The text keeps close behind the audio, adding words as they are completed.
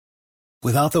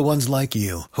Without the ones like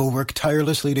you, who work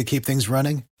tirelessly to keep things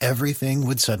running, everything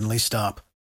would suddenly stop.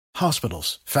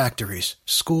 Hospitals, factories,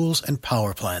 schools, and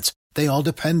power plants, they all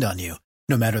depend on you.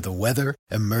 No matter the weather,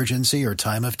 emergency, or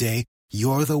time of day,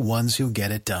 you're the ones who get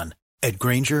it done. At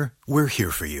Grainger, we're here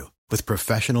for you with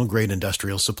professional-grade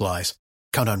industrial supplies.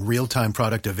 Count on real-time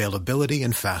product availability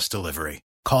and fast delivery.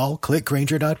 Call,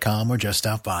 clickgrainger.com, or just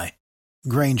stop by.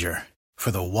 Grainger, for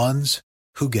the ones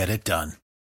who get it done.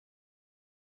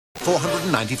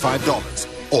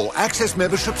 $495. All access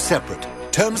membership separate.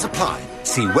 Terms apply.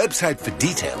 See website for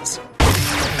details.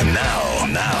 And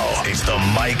now it's the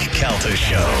Mike Calta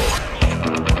Show.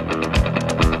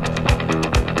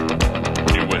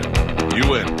 You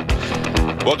win.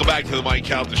 Welcome back to the Mike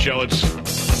Calta Show. It's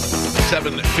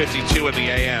 7:52 in the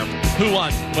a.m. Who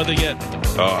won? What'd they get?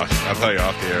 Oh, I'll tell you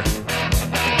off the air.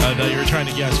 I thought you were trying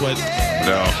to guess what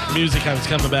music I was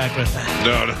coming back with.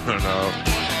 No.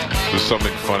 There's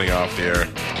something funny off the air.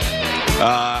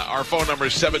 Our phone number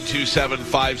is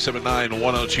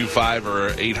 727-579-1025 or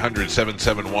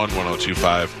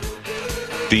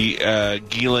 800-771-1025. The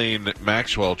Ghislaine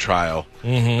Maxwell trial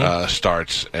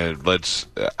starts, and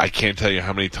I can't tell you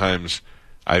how many times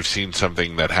I've seen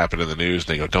something that happened in the news,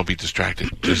 and they go, don't be distracted.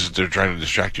 They're trying to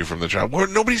distract you from the trial.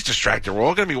 Nobody's distracted. We're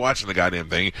all going to be watching the goddamn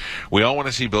thing. We all want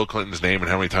to see Bill Clinton's name and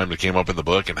how many times it came up in the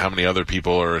book and how many other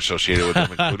people are associated with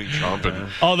him, including Trump.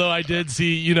 Although I did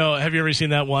see, have you ever seen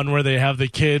that one where they have the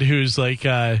kid who's like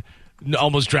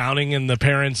almost drowning and the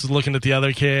parents looking at the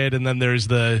other kid, and then there's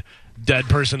the dead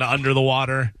person under the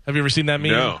water? Have you ever seen that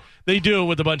meme? No. They do it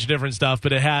with a bunch of different stuff,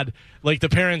 but it had like the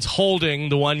parents holding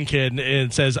the one kid, and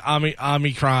it says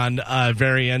Omicron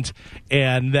variant,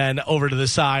 and then over to the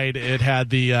side it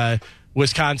had the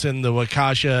Wisconsin, the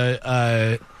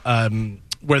Waukesha,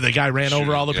 where the guy ran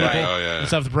over all the people and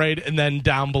stuff, the parade, and then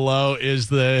down below is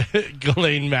the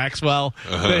Ghislaine Maxwell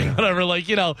thing, whatever,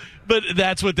 but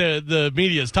that's what the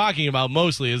media is talking about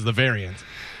mostly is the variant.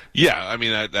 Yeah, I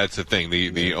mean, that's the thing.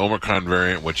 The Omicron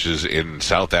variant, which is in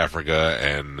South Africa,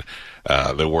 and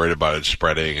they're worried about it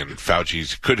spreading, and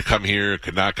Fauci's could come here,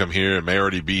 could not come here, it may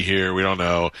already be here, we don't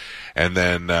know. And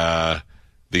then the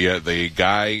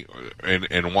guy in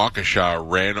Waukesha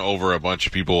ran over a bunch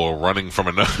of people running from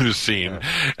another scene,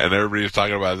 and everybody's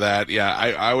talking about that. Yeah,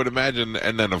 I would imagine,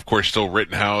 and then, of course, still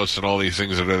Rittenhouse and all these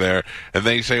things that are there, and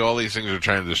they say all these things are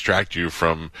trying to distract you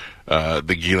from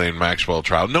the Ghislaine Maxwell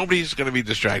trial. Nobody's going to be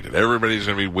distracted. Everybody's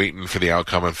going to be waiting for the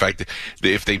outcome. In fact,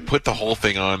 if they put the whole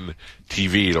thing on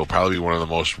TV, it'll probably be one of the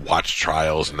most watched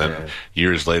trials, and then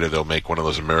years later they'll make one of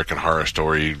those American Horror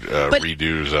Story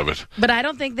redos of it. But I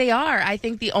don't think they are. I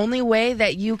think the only way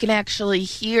that you can actually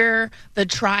hear the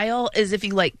trial is if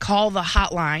you call the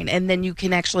hotline, and then you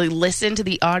can actually listen to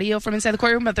the audio from inside the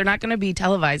courtroom, but they're not going to be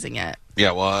televising it.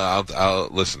 Yeah, well, I'll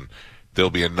listen. There'll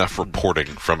be enough reporting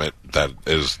from it that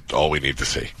is all we need to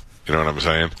see. You know what I'm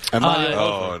saying?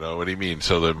 No, what do you mean?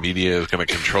 So the media is going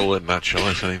to control it and not show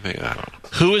us anything? I don't know.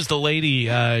 Who is the lady?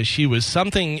 She was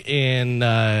something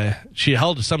she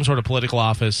held some sort of political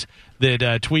office that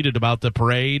tweeted about the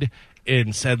parade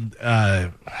and said,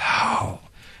 the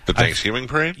Thanksgiving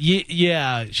parade?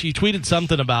 Yeah, she tweeted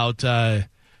something about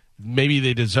maybe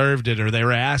they deserved it or they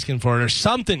were asking for it or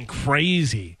something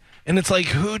crazy. And it's like,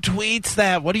 who tweets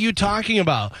that? What are you talking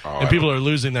about? And people are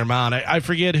losing their mind. I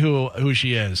forget who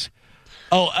she is.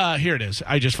 Here it is.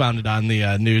 I just found it on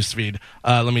the news feed.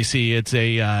 Let me see. It's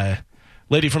a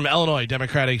lady from Illinois,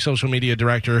 Democratic social media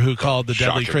director, who called the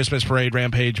deadly Christmas parade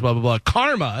rampage, blah, blah, blah.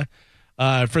 Karma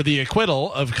for the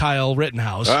acquittal of Kyle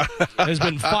Rittenhouse has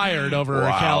been fired over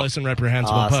a callous and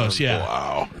reprehensible post. Yeah.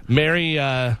 Wow. Mary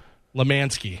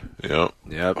Lemansky. Yep.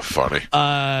 Funny.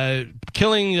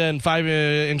 Killing and 5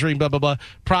 injuring, blah, blah, blah.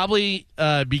 Probably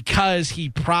because he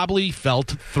probably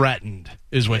felt threatened,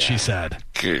 is what she said.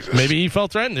 Jesus. Maybe he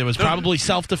felt threatened. It was probably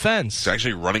self-defense. It's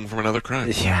actually running from another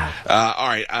crime. Yeah. All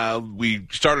right. We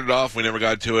started off. We never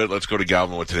got to it. Let's go to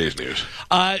Galvin with today's news.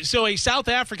 So a South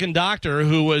African doctor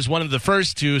who was one of the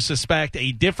first to suspect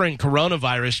a different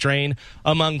coronavirus strain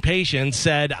among patients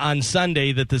said on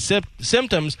Sunday that the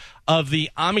symptoms of the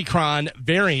Omicron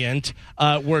variant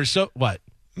were what?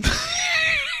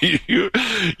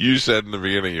 You said in the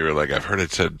beginning, you were like, I've heard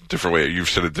it said different way. You've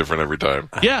said it different every time.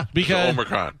 Yeah, because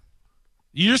Omicron.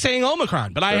 You're saying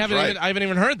Omicron, but I haven't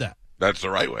even heard that. That's the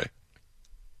right way.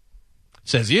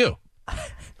 Says you.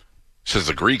 Says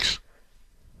the Greeks.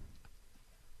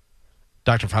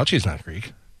 Dr. Fauci's not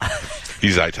Greek.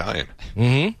 He's Italian.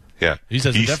 Mm-hmm. Yeah. He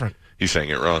says it's different. He's saying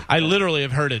it wrong. I literally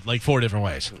have heard it like 4 different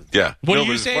ways. Yeah. What are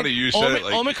you saying? Funny, you said it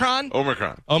like Omicron?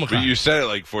 Omicron. But you said it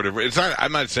like 4 different. It's not.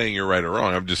 I'm not saying you're right or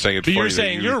wrong. I'm just saying it's. But funny you're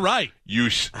saying you're right.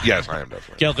 Yes, I am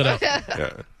definitely. Get it up.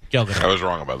 Yeah. Galvin. I was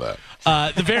wrong about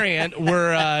that. The variant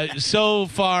were so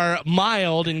far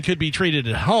mild and could be treated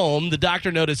at home. The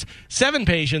doctor noticed 7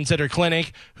 patients at her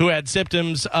clinic who had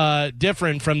symptoms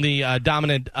different from the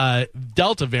dominant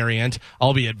Delta variant,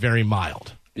 albeit very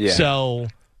mild. Yeah. So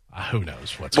who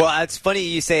knows what's Well, it's funny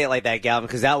you say it like that, Galvin,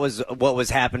 because that was what was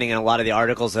happening in a lot of the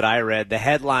articles that I read. The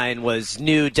headline was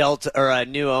new Delta or a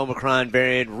new Omicron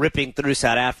variant ripping through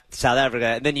South Africa,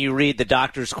 and then you read the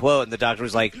doctor's quote, and the doctor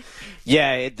was like,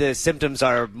 "Yeah, the symptoms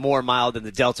are more mild than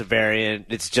the Delta variant.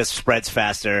 It just spreads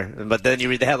faster." But then you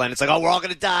read the headline, it's like, "Oh, we're all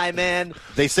gonna die, man."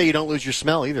 They say you don't lose your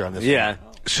smell either on this. Yeah.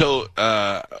 one. So,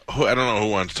 I don't know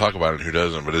who wants to talk about it and who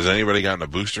doesn't, but has anybody gotten a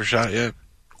booster shot yet?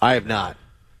 I have not.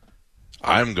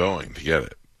 I'm going to get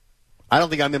it. I don't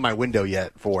think I'm in my window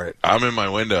yet for it. I'm in my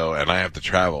window, and I have to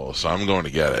travel, so I'm going to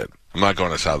get it. I'm not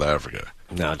going to South Africa.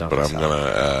 No, don't. But I'm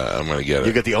gonna get it.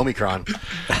 You get the Omicron.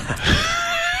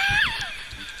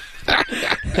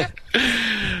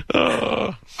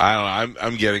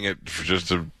 I'm getting it for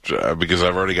just because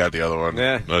I've already got the other one.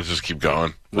 Yeah. Let's just keep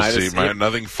going. We'll see.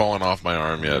 Nothing falling off my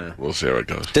arm yet. Yeah. We'll see how it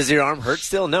goes. Does your arm hurt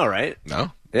still? No, right?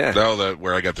 No. Yeah. No,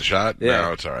 where I got the shot? Yeah.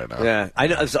 No, it's all right now. Yeah. I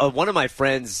know. So one of my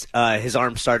friends, his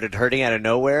arm started hurting out of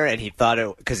nowhere, and he thought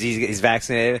it because he's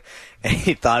vaccinated, and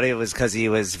he thought it was because he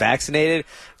was vaccinated.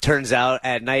 Turns out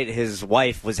at night his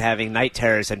wife was having night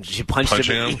terrors, and she punched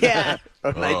him. Yeah,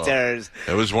 from night terrors.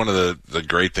 It was one of the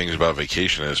great things about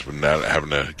vacation is when not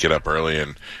having to get up early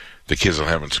and the kids don't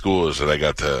have in school is that I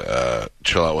got to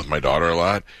chill out with my daughter a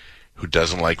lot. Who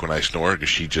doesn't like when I snore because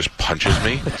she just punches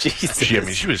me. Jesus.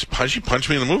 She punched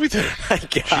me in the movie theater. My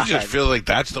She God. just feels like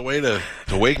that's the way to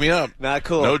wake me up. Not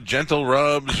cool. No gentle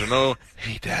rubs or no,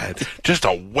 hey, Dad, just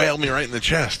to whale me right in the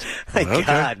chest. My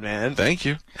God, man. Thank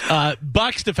you.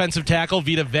 Bucks defensive tackle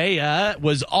Vita Vea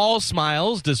was all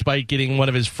smiles despite getting one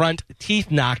of his front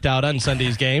teeth knocked out on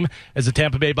Sunday's game as the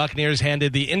Tampa Bay Buccaneers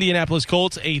handed the Indianapolis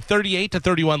Colts a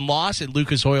 38-31 loss at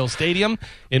Lucas Oil Stadium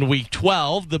in Week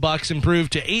 12. The Bucks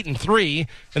improved to 8-3,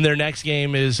 and their next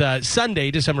game is Sunday,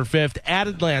 December 5th at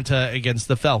Atlanta against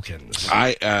the Falcons.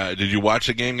 Did you watch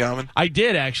the game, Galvin? I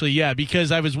did, actually, yeah,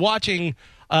 because I was watching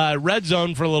Red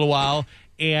Zone for a little while,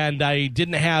 and I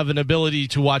didn't have an ability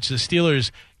to watch the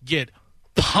Steelers get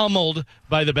pummeled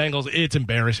by the Bengals. It's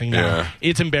embarrassing now. Yeah.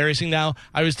 It's embarrassing now.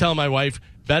 I was telling my wife,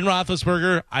 Ben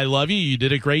Roethlisberger, I love you. You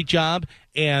did a great job.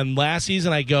 And last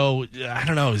season, I go, I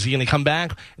don't know, is he going to come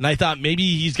back? And I thought maybe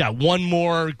he's got one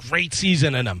more great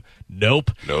season in him.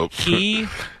 Nope. He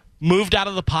moved out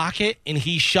of the pocket, and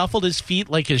he shuffled his feet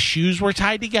like his shoes were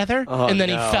tied together, and then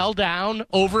he fell down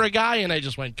over a guy, and I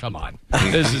just went, come on.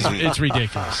 It's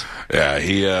ridiculous. Yeah,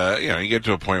 you get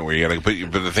to a point where you got to,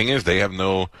 but the thing is, they have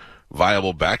no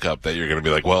viable backup that you're going to be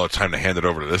like, well, it's time to hand it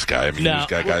over to this guy. I mean, he's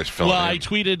got guys filling in. I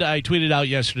tweeted out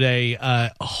yesterday,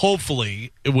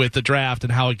 hopefully with the draft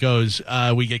and how it goes,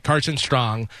 we get Carson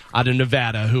Strong out of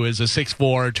Nevada, who is a 6'4",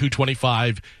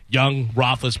 225, young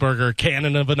Roethlisberger,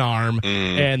 cannon of an arm,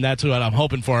 and that's what I'm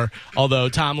hoping for. Although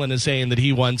Tomlin is saying that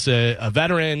he wants a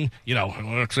veteran,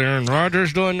 what's Aaron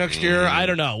Rodgers doing next year? I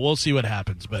don't know. We'll see what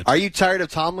happens. But Are you tired of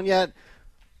Tomlin yet?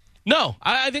 No,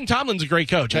 I think Tomlin's a great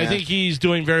coach. Yeah. I think he's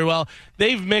doing very well.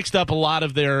 They've mixed up a lot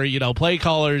of their, play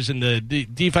callers and the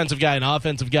defensive guy and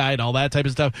offensive guy and all that type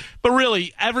of stuff. But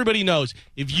really, everybody knows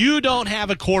if you don't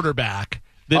have a quarterback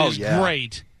that is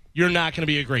great, you're not going to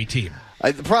be a great team.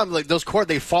 The problem, like those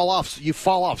they fall off. You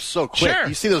fall off so quick. Sure.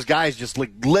 You see those guys just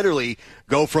literally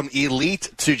go from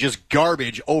elite to just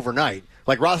garbage overnight.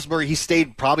 Like Roethlisberger, he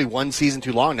stayed probably one season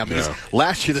too long now because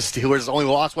last year the Steelers only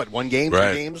lost, one game, 2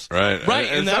 games? Right.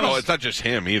 And it's not just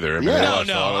him either. I mean,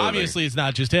 No, obviously it's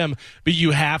not just him, but you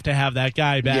have to have that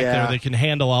guy back there that can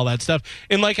handle all that stuff.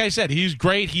 And like I said, he's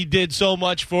great. He did so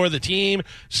much for the team,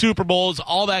 Super Bowls,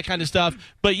 all that kind of stuff.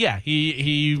 But yeah,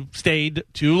 he stayed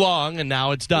too long, and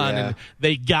now it's done, and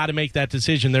they got to make that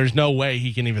decision. There's no way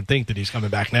he can even think that he's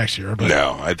coming back next year. But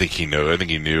no, I think he knew. I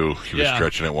think he knew he was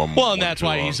stretching it one more. Well, and that's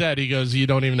why he said, he goes, you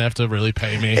don't even have to really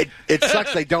pay me. It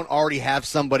sucks they don't already have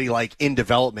somebody like in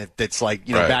development that's like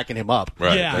backing him up.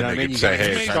 Right. Yeah. Then they could say,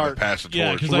 hey, it's time to pass the torch.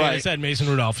 Yeah, because like I said, Mason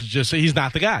Rudolph is he's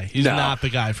not the guy. He's not the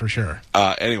guy for sure.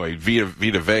 Anyway,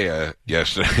 Vita Vea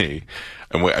yesterday,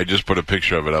 and I just put a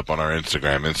picture of it up on our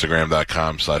Instagram,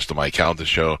 Instagram.com/The Mike Calta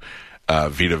Show.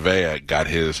 Vita Vea got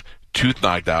his tooth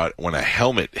knocked out when a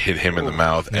helmet hit him in the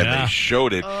mouth, and they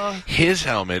showed it. His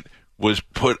helmet was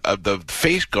the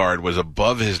face guard was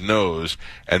above his nose,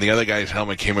 and the other guy's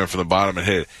helmet came in from the bottom and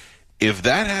hit it. If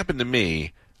that happened to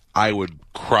me, I would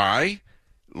cry,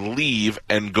 leave,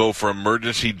 and go for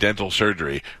emergency dental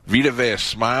surgery. Vita Vea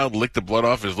smiled, licked the blood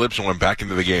off his lips, and went back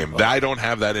into the game. I don't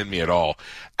have that in me at all.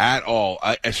 at all,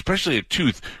 especially a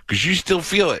tooth, because you still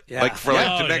feel it. Yeah. Like for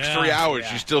the next 3 hours,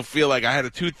 you still feel like I had a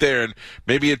tooth there, and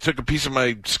maybe it took a piece of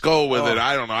my skull with it.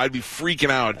 I don't know. I'd be freaking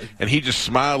out. And he just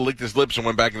smiled, licked his lips, and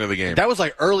went back into the game. That was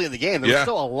like early in the game. There was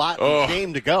still a lot of the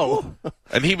game to go.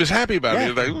 And he was happy about it.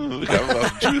 He was like, look, I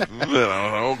have a tooth.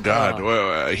 Oh, God.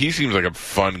 Well, he seems like a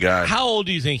fun guy. How old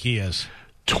do you think he is?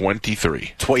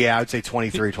 23. Yeah, I would say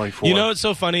 23, 24. You know what's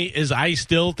so funny is I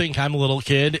still think I'm a little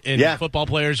kid, and football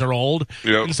players are old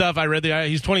and stuff. I read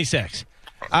he's 26.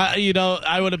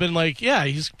 I would have been like,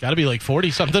 he's got to be like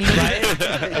 40-something. Right? It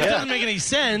doesn't make any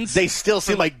sense. They still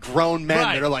seem like grown men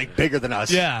that are like bigger than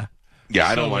us. Yeah. Yeah,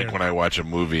 I don't like when I watch a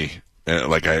movie,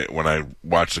 when I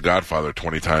watch The Godfather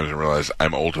 20 times and realize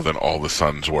I'm older than all the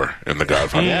sons were in The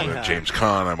Godfather. I'm older than James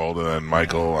Caan, I'm older than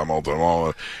Michael, I'm older than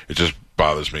all. It just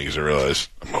bothers me because I realize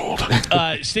I'm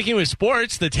old. Sticking with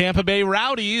sports, the Tampa Bay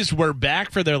Rowdies were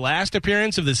back for their last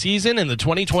appearance of the season in the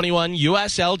 2021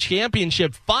 USL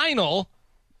Championship Final.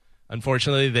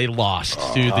 Unfortunately, they lost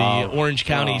to the Orange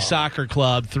County Soccer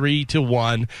Club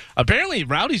 3-1. Apparently,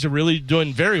 Rowdies are really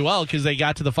doing very well because they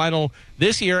got to the final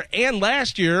this year and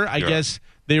last year. I guess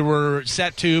they were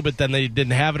set to, but then they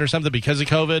didn't have it or something because of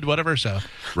COVID, whatever. So,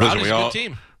 Rowdies are a good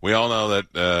team. We all know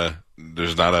that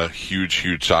there's not a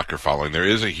huge soccer following. There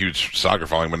is a huge soccer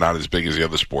following, but not as big as the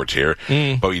other sports here.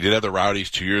 But you did have the Rowdies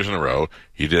 2 years in a row.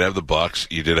 You did have the Bucks.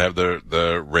 You did have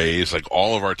the Rays. Like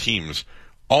all of our teams,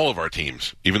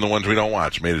 even the ones we don't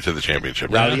watch, made it to the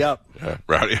championship. Rowdy up. Yeah,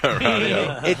 rowdy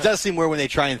up. It does seem weird when they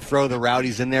try and throw the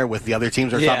Rowdies in there with the other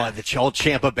teams. They're talking about the old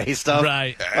Tampa Bay stuff.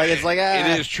 Right. Like, it's like,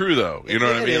 It is true, though. You know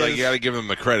what I mean? Like, you got to give them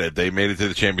the credit. They made it to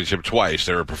the championship twice.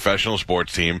 They're a professional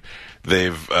sports team.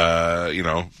 They've,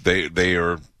 they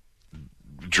are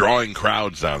drawing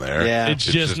crowds down there. Yeah. It's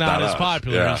just not as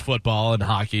popular as football and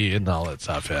hockey and all that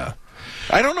stuff,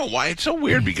 I don't know why. It's so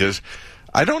weird because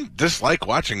I don't dislike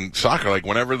watching soccer. Like,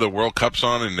 whenever the World Cup's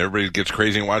on and everybody gets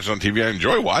crazy and watches on TV, I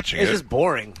enjoy watching it. It's just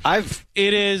boring.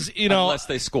 It is, unless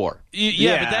they score.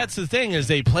 Yeah, but that's the thing is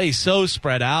they play so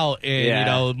spread out,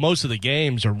 and most of the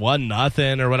games are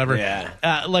 1-0 or whatever. Yeah.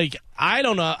 I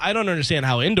don't know. I don't understand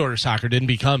how indoor soccer didn't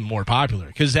become more popular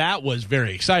because that was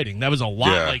very exciting. That was a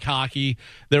lot like hockey.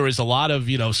 There was a lot of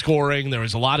scoring. There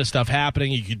was a lot of stuff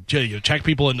happening. You could check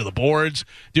people into the boards,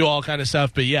 do all kind of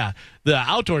stuff. But the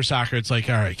outdoor soccer, it's like,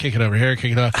 all right, kick it over here,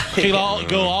 kick it all,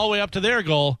 go all the way up to their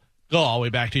goal. Go all the way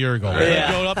back to your goal.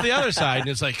 Go up the other side, and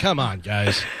it's like, come on,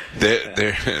 guys.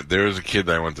 There was a kid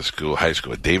that I went to high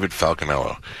school with, David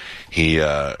Falconello.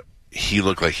 He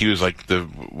looked like he was like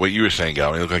what you were saying,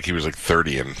 Galvin. He looked like he was like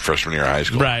 30 in freshman year of high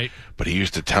school. Right. But he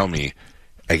used to tell me,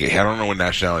 I don't know what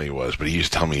nationality he was, but he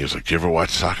used to tell me, he was like, do you ever watch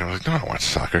soccer? I was like, no, I don't watch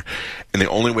soccer. And the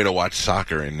only way to watch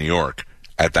soccer in New York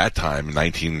at that time,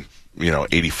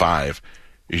 1985,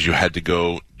 is you had to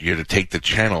take the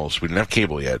channels. We didn't have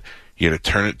cable yet. You had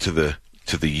to turn it to the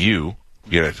U.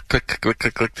 You had to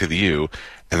click to the U,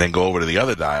 and then go over to the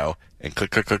other dial and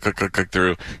click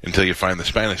through until you find the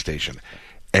Spanish station.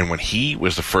 And when he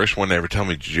was the first one to ever tell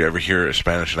me, did you ever hear a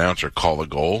Spanish announcer call a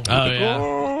goal?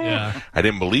 Yeah. I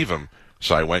didn't believe him,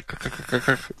 so I went,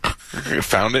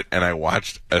 found it, and I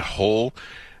watched a whole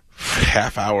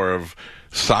half hour of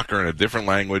soccer in a different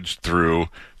language through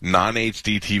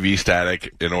non-HD TV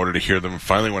static in order to hear them.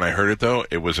 Finally, when I heard it, though,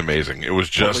 it was amazing. It was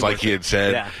just like he had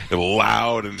said,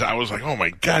 loud, and I was like, oh my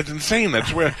God, it's insane.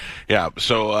 That's where,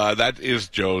 so that is,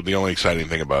 Joe, the only exciting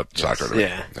thing about soccer to me.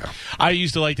 Yeah. I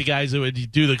used to like the guys that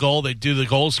would do the goal. They'd do the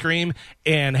goal scream,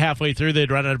 and halfway through,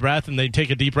 they'd run out of breath, and they'd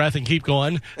take a deep breath and keep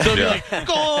going. So it'd be like,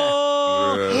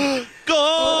 goal!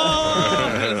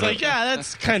 Goal! It's like,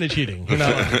 that's kind of cheating,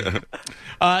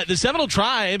 The Seminole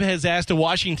Tribe has asked a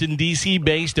Washington,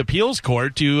 D.C.-based appeals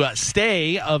court to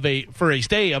stay of a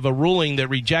ruling that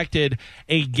rejected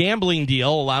a gambling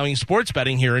deal allowing sports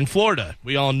betting here in Florida.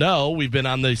 We all know we've been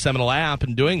on the Seminole app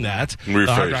and doing that.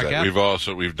 Rephrase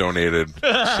that. We've donated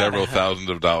several thousands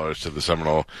of dollars to the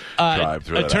Seminole Tribe.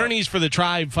 Attorneys for the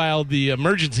tribe filed the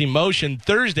emergency motion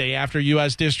Thursday after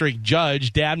U.S. District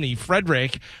Judge Dabney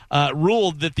Frederick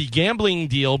ruled that the gambling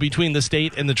deal between the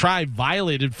state and the tribe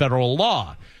violated federal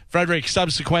law. Frederick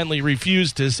subsequently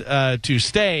refused to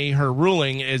stay her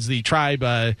ruling as the tribe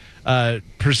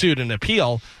pursued an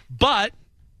appeal, but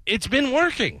it's been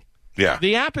working. Yeah,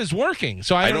 the app is working.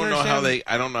 So I don't know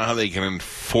how they can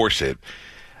enforce it.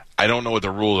 I don't know what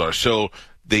the rules are. So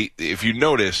if you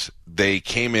notice, they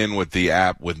came in with the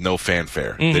app with no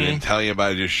fanfare. Mm-hmm. They didn't tell you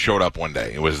about it. It just showed up one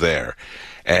day. It was there.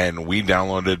 And we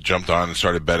downloaded it, jumped on, and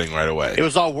started betting right away. It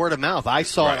was all word of mouth. I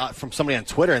saw it from somebody on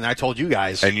Twitter, and I told you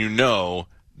guys. And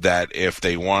that if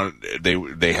they want,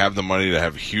 they have the money to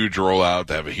have a huge rollout,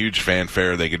 to have a huge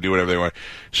fanfare, they can do whatever they want.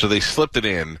 So they slipped it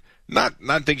in, not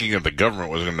thinking that the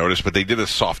government was going to notice, but they did a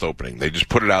soft opening. They just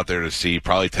put it out there to see,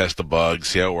 probably test the bugs,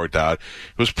 see how it worked out.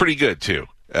 It was pretty good, too.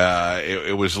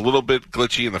 It was a little bit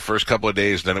glitchy in the first couple of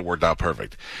days, then it worked out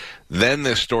perfect. Then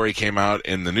this story came out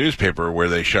in the newspaper where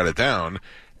they shut it down,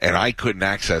 and I couldn't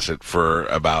access it for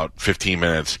about 15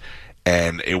 minutes.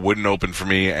 And it wouldn't open for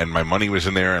me, and my money was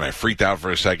in there, and I freaked out for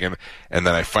a second, and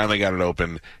then I finally got it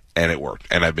open, and it worked,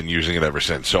 and I've been using it ever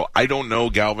since. So I don't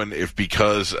know, Galvin, if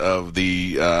because of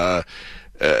the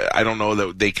I don't know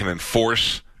that they can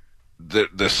enforce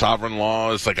the sovereign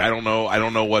laws. Like I don't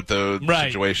know what the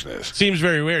situation is. Seems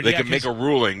very weird. They can make a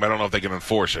ruling, but I don't know if they can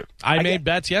enforce it. I made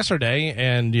bets yesterday,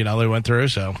 and they went through.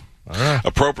 So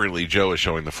appropriately, Joe is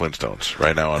showing the Flintstones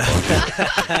right now on both.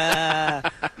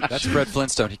 That's Fred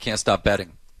Flintstone. He can't stop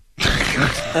betting.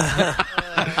 Well,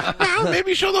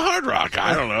 maybe show the Hard Rock.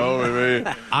 I don't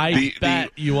know. I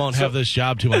bet you won't have this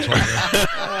job too much longer.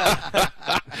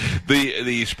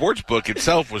 The sports book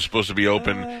itself was supposed to be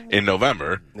open in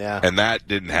November, and that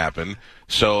didn't happen.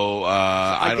 So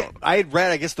I had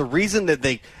read, I guess the reason that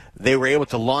they were able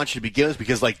to launch to begin with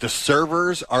because like the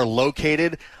servers are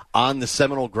located on the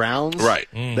Seminole grounds, right?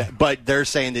 But they're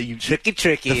saying that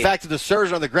tricky. The fact that the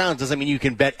servers are on the grounds doesn't mean you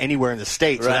can bet anywhere in the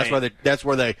state. So that's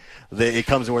where it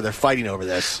comes in where they're fighting over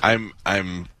this.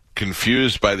 I'm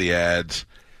confused by the ads.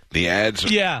 The ads,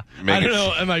 I don't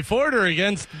know. Am I for it or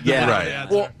against? Right.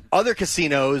 Well, other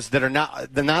casinos that are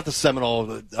not the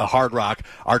Seminole Hard Rock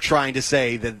are trying to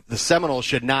say that the Seminoles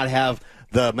should not have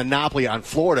the monopoly on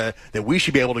Florida, that we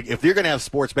should be able to, if you're going to have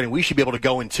sports betting, we should be able to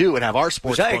go in too and have our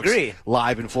sports books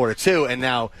live in Florida too. And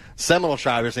now Seminole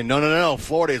Tribe are saying, no,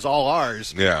 Florida is all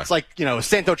ours. Yeah. It's like,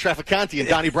 Santo Traficante and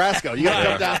Donnie Brasco. You got to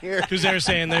come down here. Because they're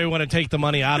saying they want to take the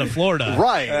money out of Florida.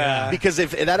 Right. Because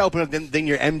if that opened up, then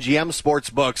your MGM sports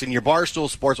books and your Barstool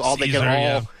sports,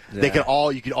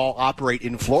 you could all operate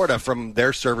in Florida from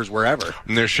their servers wherever.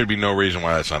 And there should be no reason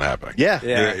why that's not happening.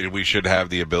 Yeah. We should have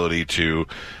the ability to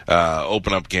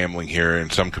open up gambling here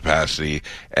in some capacity,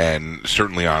 and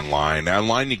certainly online.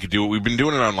 Online, you could do it. We've been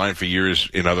doing it online for years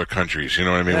in other countries. You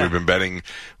know what I mean? Yeah. We've been betting.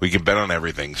 We can bet on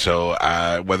everything. So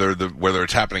whether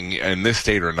it's happening in this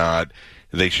state or not,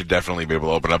 they should definitely be able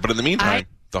to open up. But in the meantime,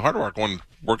 the Hard Rock one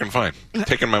working fine.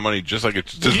 Taking my money just like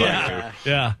it's designed to.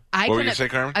 Yeah. What were you going to say,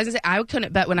 Carmen? I was going to say, I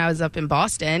couldn't bet when I was up in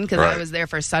Boston because I was there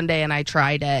for Sunday and I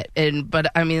tried it.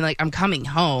 But, I mean, like, I'm coming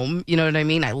home. You know what I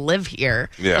mean? I live here.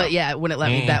 Yeah. But, it wouldn't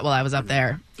let me bet while I was up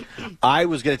there. I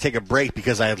was going to take a break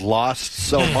because I had lost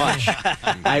so much.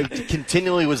 I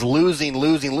continually was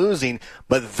losing.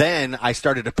 But then I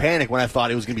started to panic when I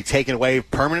thought it was going to be taken away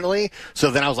permanently.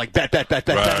 So then I was like, bet.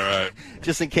 Right.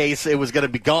 Just in case it was going to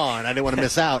be gone. I didn't want to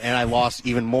miss out. And I lost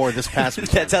even more this past week.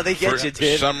 That's how they get you,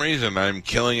 dude. For some reason, I'm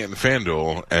killing it in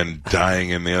FanDuel and dying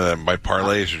in the other. My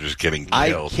parlays are just getting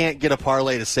killed. I can't get a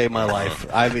parlay to save my life.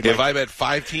 I mean, if I bet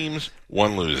 5 teams,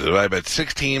 one loses. If I bet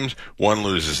 6 teams, one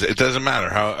loses. It doesn't matter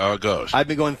how it goes. I've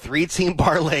been going 3-team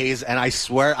parlays, and I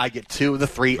swear I get 2 of the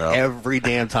 3 every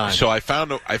damn time. So I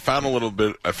found a little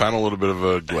bit of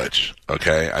a glitch.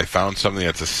 Okay, I found something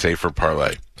that's a safer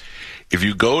parlay. If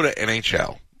you go to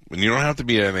NHL, and you don't have to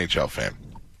be an NHL fan.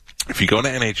 If you go to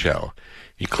NHL,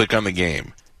 you click on the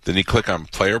game, then you click on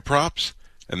player props,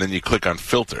 and then you click on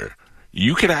filter.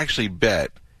 You can actually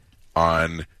bet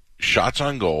on shots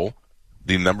on goal,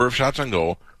 the number of shots on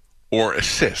goal, or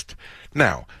assist.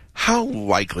 Now, how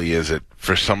likely is it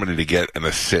for somebody to get an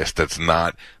assist that's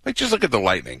not, like, just look at the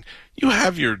Lightning. You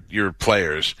have your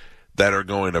players that are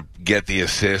going to get the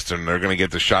assist and they're going to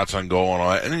get the shots on goal and all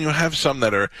that, and then you have some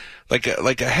that are like a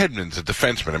Hedman's a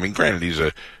defenseman. I mean, granted, he's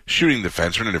a shooting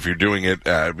defenseman, and if you're doing it,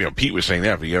 Pete was saying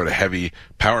that if you have a heavy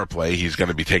power play, he's going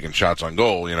to be taking shots on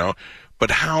goal,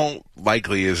 But how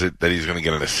likely is it that he's going to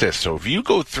get an assist? So if you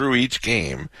go through each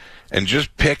game and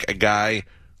just pick a guy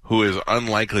who is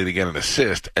unlikely to get an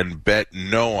assist and bet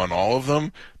no on all of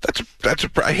them,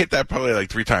 I hit that probably like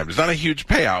 3 times. It's not a huge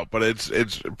payout, but it's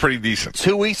pretty decent.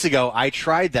 2 weeks ago, I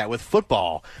tried that with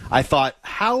football. I thought,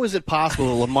 how is it possible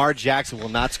that Lamar Jackson will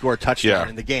not score a touchdown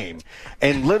in the game?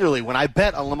 And literally, when I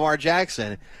bet on Lamar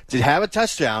Jackson to have a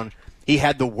touchdown, he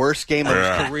had the worst game of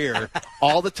his career.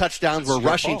 All the touchdowns were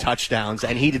rushing touchdowns,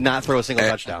 and he did not throw a single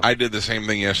touchdown. I did the same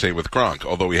thing yesterday with Gronk.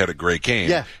 Although he had a great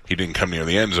game, he didn't come near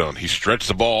the end zone. He stretched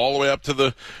the ball all the way up to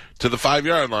the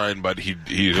 5-yard line, but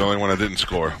he's the only one that didn't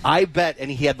score. I bet, and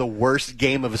he had the worst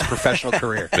game of his professional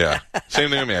career. Yeah.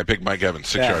 Same thing with me. I picked Mike Evans,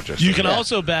 6 yards yesterday. You can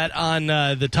also bet on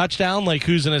the touchdown, like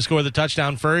who's going to score the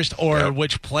touchdown first, or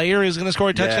which player is going to score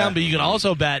a touchdown, but you can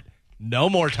also bet no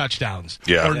more touchdowns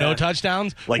Yeah. or no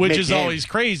touchdowns, Like which is mid-game. always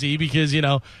crazy because,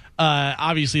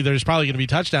 obviously there's probably going to be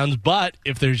touchdowns, but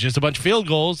if there's just a bunch of field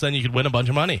goals, then you could win a bunch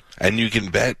of money. And you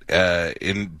can bet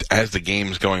as the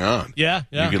game's going on. Yeah.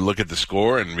 You can look at the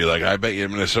score and be like, I bet you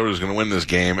Minnesota's going to win this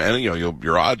game. And,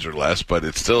 your odds are less, but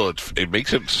it's still, it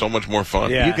makes it so much more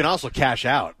fun. Yeah. You can also cash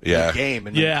out Yeah. the game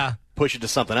and Yeah. push it to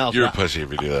something else. You're a pussy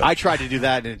if you do that. I tried to do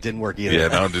that, and it didn't work either. Yeah,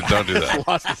 don't do that.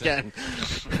 Lost again.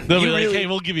 They'll be You like, really- hey,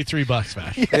 we'll give you $3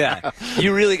 back. Yeah.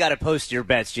 You really got to post your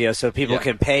bets, Gio, so people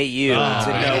can pay you to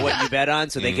know what you bet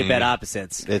on so they can bet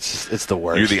opposites. It's the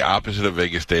worst. You're the opposite of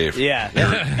Vegas Dave.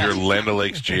 Yeah. You're Land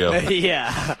O'Lakes Geo.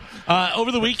 Yeah.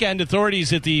 Over the weekend,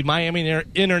 authorities at the Miami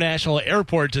International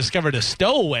Airport discovered a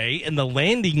stowaway in the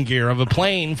landing gear of a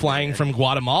plane flying from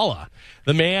Guatemala.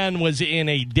 The man was in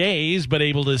a daze, but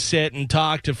able to sit and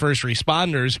talk to first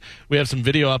responders. We have some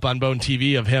video up on Bone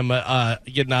TV of him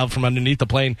getting out from underneath the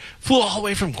plane. Flew all the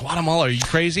way from Guatemala. Are you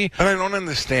crazy? And I don't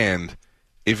understand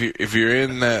if you're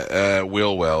in the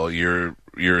wheel well, you're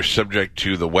subject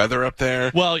to the weather up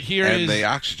there. Well, here and is the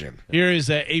oxygen. Here is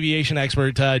aviation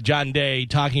expert John Day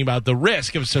talking about the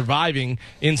risk of surviving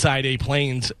inside a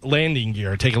plane's landing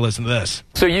gear. Take a listen to this.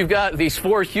 So you've got these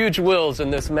 4 huge wheels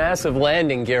and this massive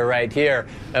landing gear right here.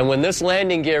 And when this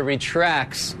landing gear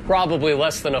retracts, probably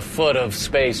less than a foot of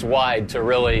space wide to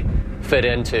really fit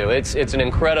into. It's an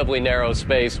incredibly narrow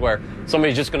space where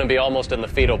somebody's just going to be almost in the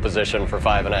fetal position for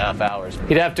 5.5 hours.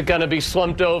 He'd have to kind of be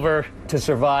slumped over to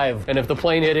survive. And if the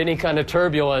plane hit any kind of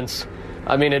turbulence,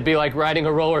 I mean, it'd be like riding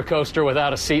a roller coaster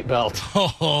without a seatbelt.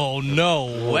 Oh,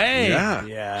 no way.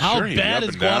 Yeah. How Sure, you'd be bad up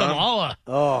is and down. Guatemala?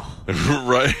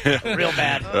 Right. Real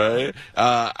bad. Right.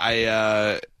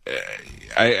 I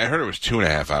heard it was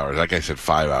 2.5 hours. Like I said,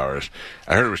 5 hours.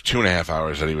 I heard it was 2.5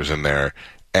 hours that he was in there.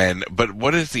 But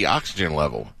what is the oxygen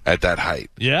level at that height?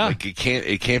 Yeah. Like it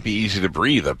can't be easy to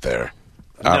breathe up there.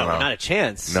 I No, don't know. not a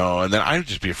chance. No, and then I'd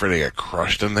just be afraid to get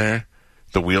crushed in there.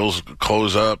 The wheels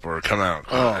close up or come out.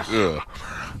 Ugh.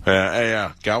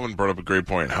 Yeah. Galvin brought up a great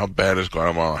point. How bad is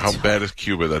Guatemala? How bad is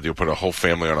Cuba that you'll put a whole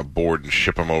family on a board and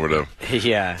ship them over to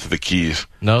the Keys?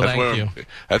 No, That's thank why, you.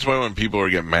 That's why when people are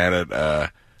getting mad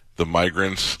at the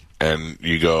migrants and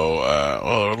you go,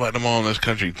 we're letting them all in this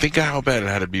country. Think of how bad it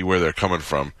had to be where they're coming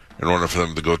from in order for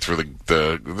them to go through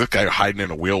this guy hiding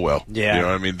in a wheel well. Yeah. You know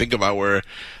what I mean? Think about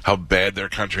how bad their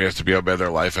country has to be, how bad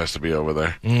their life has to be over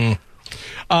there.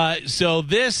 So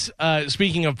this,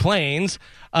 speaking of planes,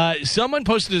 someone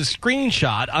posted a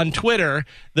screenshot on Twitter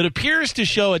that appears to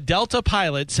show a Delta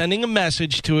pilot sending a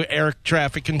message to air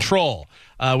traffic control.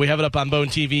 We have it up on Bone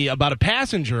TV about a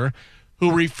passenger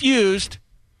who refused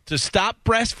to stop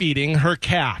breastfeeding her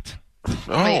cat.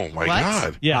 Oh, Wait, my what?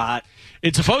 God. Yeah.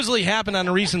 It supposedly happened on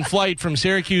a recent flight from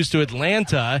Syracuse to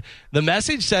Atlanta. The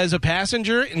message says a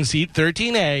passenger in seat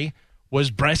 13A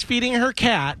was breastfeeding her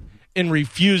cat and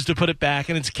refused to put it back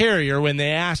in its carrier when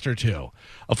they asked her to.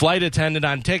 A flight attendant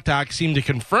on TikTok seemed to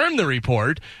confirm the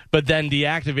report, but then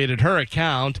deactivated her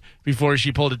account before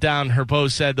she pulled it down. Her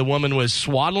post said the woman was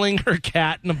swaddling her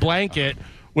cat in a blanket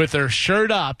with her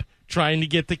shirt up, trying to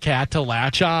get the cat to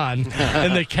latch on,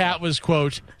 and the cat was,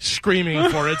 quote, screaming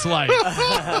for its life.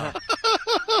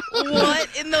 What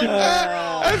in the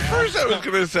world? At first I was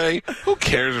going to say, who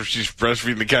cares if she's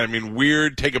breastfeeding the cat? I mean,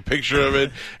 weird, take a picture of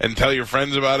it and tell your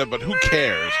friends about it, but who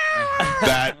cares?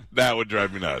 That would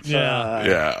drive me nuts. Yeah.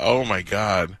 Yeah. Oh, my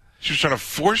God. She was trying to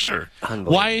force her.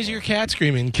 Why is your cat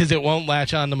screaming? Because it won't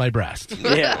latch onto my breast.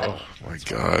 Yeah. Oh, my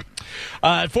God.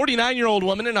 A 49-year-old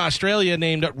woman in Australia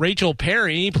named Rachel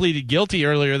Perry pleaded guilty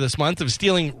earlier this month of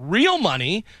stealing real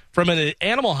money from an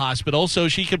animal hospital so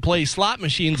she could play slot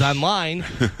machines online,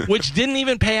 which didn't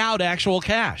even pay out actual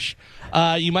cash.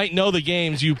 You might know the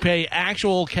games. You pay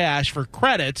actual cash for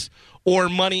credits or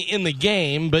money in the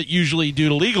game, but usually due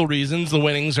to legal reasons, the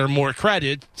winnings are more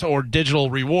credits or digital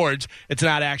rewards. It's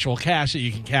not actual cash that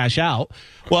you can cash out.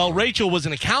 Well, Rachel was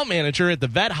an account manager at the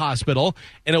vet hospital,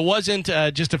 and it wasn't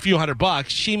just a few $100.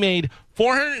 She made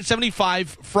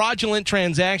 475 fraudulent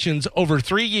transactions over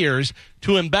 3 years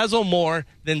to embezzle more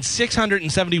than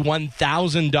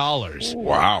 $671,000.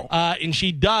 Wow. And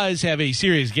she does have a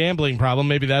serious gambling problem.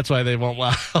 Maybe that's why they won't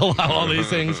allow all these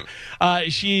things.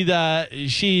 She'd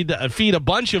feed a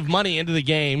bunch of money into the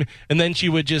game, and then she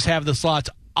would just have the slots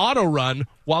auto run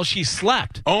while she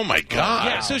slept. Oh, my God.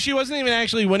 Yeah, so she wasn't even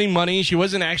actually winning money. She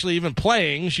wasn't actually even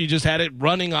playing. She just had it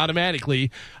running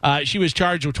automatically. She was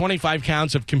charged with 25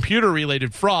 counts of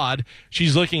computer-related fraud.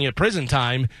 She's looking at prison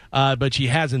time, but she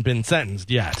hasn't been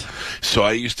sentenced yet. So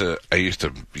I used to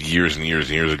years and years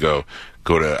and years ago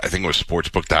go to, I think it was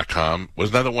sportsbook.com.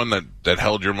 Wasn't that the one that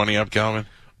held your money up, Galvin?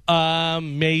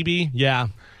 Maybe, yeah.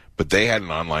 but they had an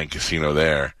online casino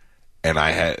there. And I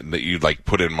had that you'd like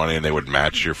put in money and they would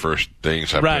match your first thing.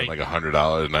 So I put in like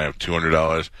 $100 and I have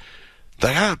 $200.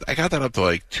 I got that up to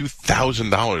like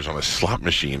 $2,000 on a slot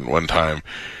machine one time.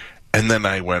 And then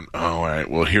I went, oh, all right,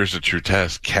 well, here's the true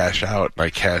test. Cash out. And I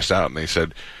cashed out and they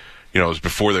said, it was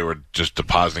before they were just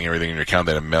depositing everything in your account.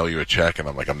 They had to mail you a check. And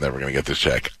I'm like, I'm never going to get this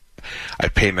check. I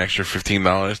paid an extra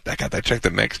 $15. I got that check the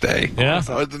next day. Yeah.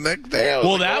 So the next day. That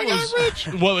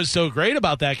was what was so great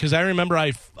about that, because I remember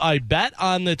I bet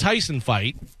on the Tyson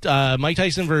fight, Mike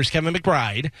Tyson versus Kevin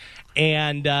McBride,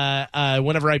 and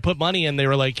whenever I put money in, they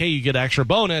were like, hey, you get extra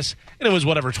bonus, and it was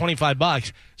whatever,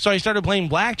 $25. So I started playing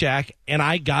blackjack, and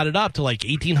I got it up to like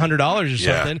 $1,800 or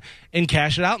something, and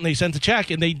cashed it out, and they sent the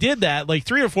check, and they did that like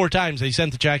 3 or 4 times. They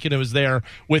sent the check, and it was there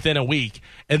within a week,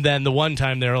 and then the one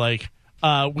time they were like,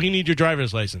 we need your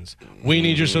driver's license. We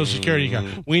need your social security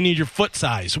card. We need your foot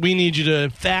size. We need you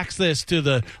to fax this to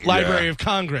the Library of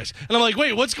Congress. And I'm like,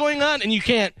 wait, what's going on? And you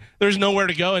can't, there's nowhere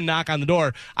to go and knock on the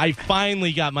door. I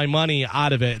finally got my money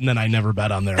out of it, and then I never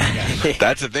bet on there again.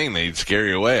 That's the thing. They scare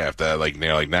you away after that. Like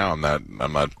now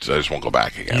I just won't go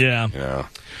back again. Yeah.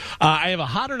 I have a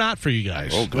hot or not for you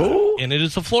guys. Oh, good. And it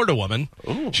is a Florida woman.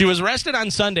 Ooh. She was arrested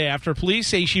on Sunday after police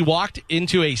say she walked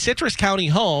into a Citrus County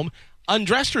home,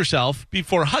 undressed herself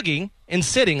before hugging and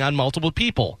sitting on multiple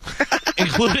people,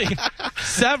 including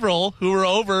several who were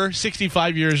over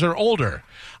 65 years or older.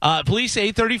 Police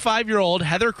say 35-year-old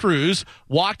Heather Cruz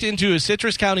walked into a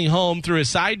Citrus County home through a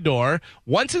side door.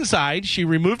 Once inside, she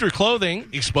removed her clothing,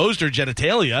 exposed her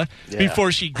genitalia,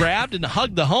 before she grabbed and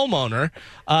hugged the homeowner.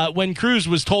 When Cruz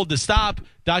was told to stop,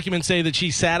 documents say that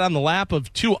she sat on the lap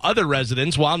of 2 other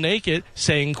residents while naked,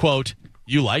 saying, quote,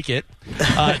 "You like it,"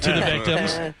 to the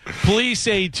victims. Police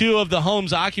say 2 of the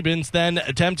home's occupants then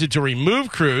attempted to remove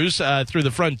Cruz through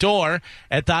the front door.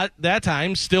 At that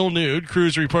time, still nude,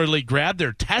 Cruz reportedly grabbed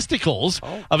their testicles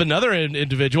of another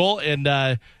individual and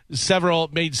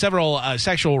made several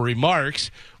sexual remarks.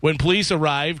 When police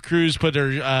arrived, Cruz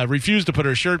refused to put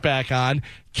her shirt back on,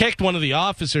 kicked one of the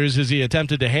officers as he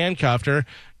attempted to handcuff her.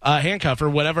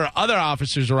 Whenever other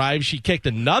officers arrived, she kicked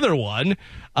another one.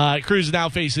 Cruz now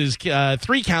faces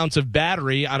 3 counts of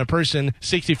battery on a person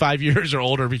 65 years or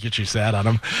older because she sat on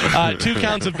him. 2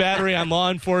 counts of battery on law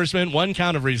enforcement, 1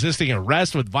 count of resisting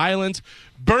arrest with violence,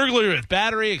 burglary with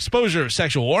battery, exposure of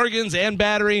sexual organs, and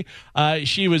battery.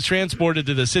 She was transported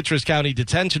to the Citrus County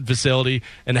Detention Facility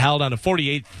and held on a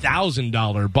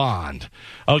 $48,000 bond.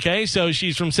 Okay, so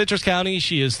she's from Citrus County.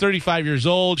 She is 35 years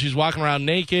old. She's walking around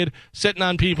naked, sitting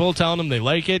on people, telling them they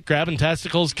like it, grabbing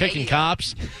testicles, kicking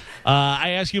cops. I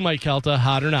ask you, Mike Kelta,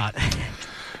 hot or not?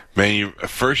 Man,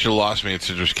 first you lost me at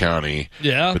Citrus County.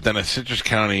 Yeah. But then a Citrus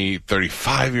County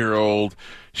 35-year-old,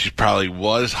 she probably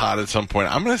was hot at some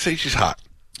point. I'm going to say she's hot.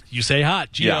 You say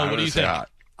hot. Gio, what do you think? Hot.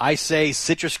 I say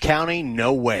Citrus County,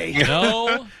 no way.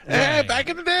 No? Back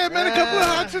in the day, I met a couple of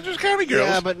hot Citrus County girls.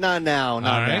 Yeah, but not now.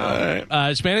 Not now. All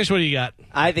right. Spanish, what do you got?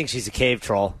 I think she's a cave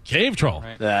troll. Cave troll.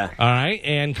 Right. Yeah. All right.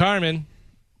 And Carmen?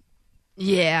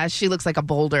 Yeah, she looks like a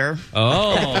boulder.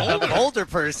 Oh. A boulder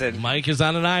person. Mike is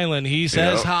on an island. He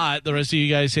says hot. The rest of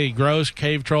you guys say gross,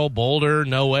 cave troll, boulder,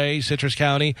 no way, Citrus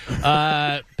County.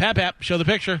 Pap, show the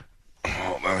picture.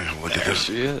 Oh, look at this.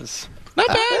 She is. Not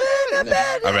bad. Not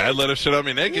bad. I mean, I'd let her sit on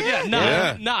me naked.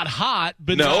 Not hot,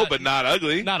 but but not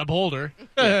ugly. Not a boulder.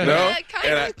 No,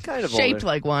 Kind of shaped older.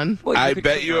 like one. Well, I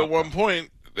bet you at one point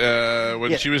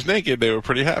when she was naked, they were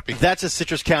pretty happy. That's a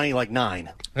Citrus County like 9.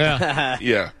 Yeah.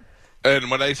 Yeah.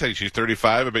 And when I say she's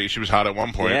 35, I bet you she was hot at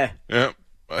one point. Yeah.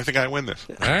 I think I win this.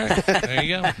 All right. There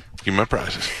you go. Give me my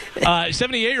prizes.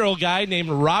 78-year-old guy named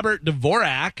Robert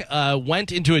Dvorak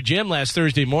went into a gym last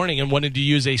Thursday morning and wanted to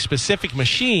use a specific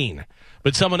machine,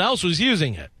 but someone else was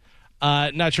using it.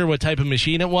 Not sure what type of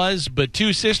machine it was, but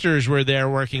 2 sisters were there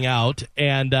working out,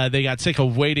 and they got sick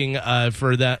of waiting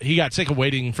for that. He got sick of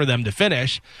waiting for them to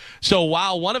finish. So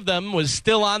while one of them was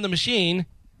still on the machine,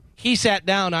 he sat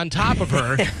down on top of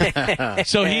her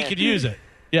so he could use it.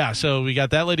 Yeah, so we got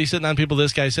that lady sitting on people,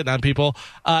 this guy sitting on people.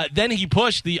 Then he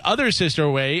pushed the other sister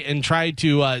away and tried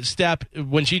to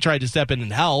when she tried to step in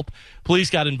and help.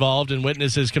 Police got involved, and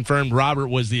witnesses confirmed Robert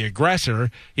was the aggressor.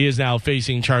 He is now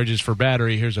facing charges for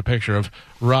battery. Here's a picture of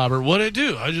Robert. What'd I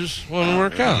do? I just want to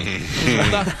work out.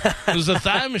 It was a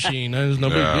thigh machine. It was no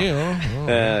big deal.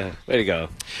 Way to go.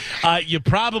 You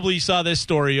probably saw this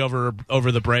story over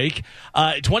the break.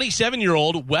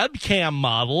 27-year-old webcam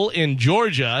model in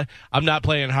Georgia. I'm not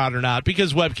playing hot or not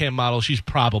because webcam model, she's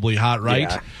probably hot,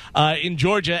 right? In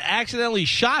Georgia, accidentally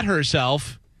shot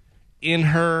herself in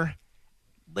her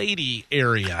lady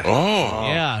area. Oh.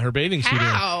 Yeah, her bathing suit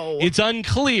area. Ow. It's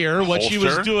unclear what she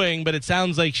was Holster? doing, but it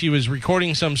sounds like she was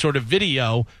recording some sort of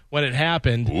video when it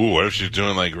happened. Ooh, what if she's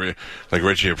doing like Richie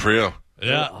Aprile?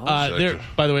 Yeah. There.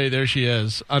 By the way, there she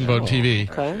is on Bone TV.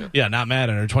 Okay. Yeah, not mad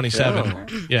at her.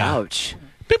 27. Yeah. Ouch.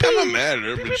 I'm not mad at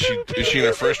her, but is she in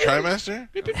her first trimester?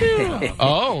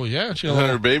 Oh, yeah. She Is that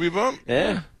her baby bump?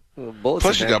 Yeah.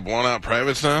 Plus, she got blown out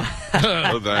privates now.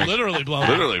 Oh, thanks. literally blown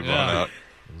blown out.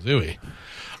 Zooey.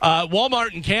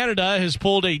 Walmart in Canada has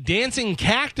pulled a dancing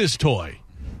cactus toy.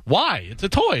 Why? It's a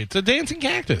toy. It's a dancing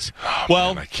cactus. Oh,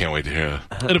 well, man, I can't wait to hear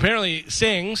that. it apparently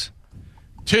sings.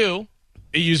 2,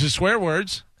 it uses swear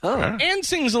words. Oh. And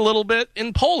sings a little bit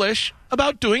in Polish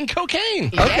about doing cocaine.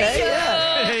 Okay,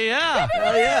 yeah. Hey, yeah.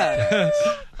 Oh,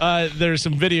 yeah. There's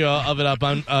some video of it up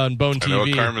on Bone TV. I know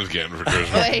what Carmen's getting for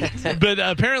Christmas. Wait. But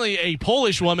apparently a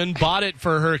Polish woman bought it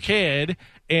for her kid,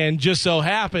 and just so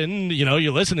happened,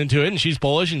 you're listening to it, and she's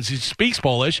Polish, and she speaks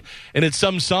Polish, and it's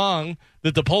some song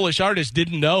that the Polish artist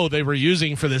didn't know they were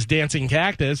using for this dancing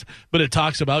cactus, but it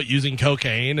talks about using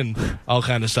cocaine and all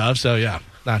kind of stuff, so yeah,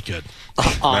 not good.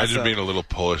 Imagine being a little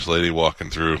Polish lady walking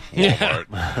through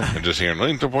Walmart and just hearing,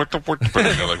 like,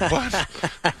 what?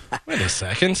 Wait a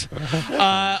second.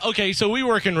 Okay, so we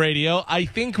work in radio. I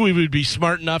think we would be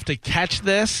smart enough to catch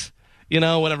this.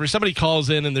 Whenever somebody calls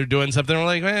in and they're doing something, we're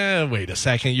like, wait a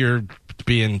second, you're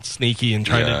being sneaky and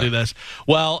trying to do this.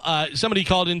 Well, somebody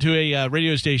called into a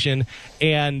radio station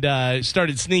and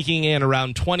started sneaking in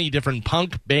around 20 different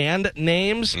punk band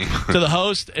names to the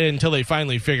host until they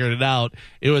finally figured it out.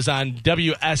 It was on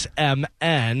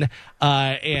WSMN.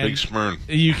 And Big Smyrn.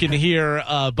 you can hear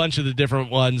a bunch of the different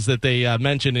ones that they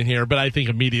mentioned in here, but I think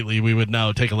immediately we would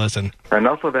know. Take a listen.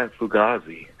 Enough of that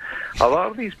Fugazi. A lot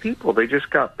of these people, they just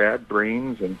got bad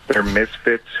brains, and they're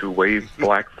misfits who wave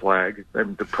black flag,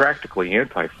 and they're practically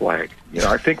anti-flag.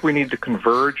 I think we need to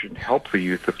converge and help the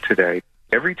youth of today.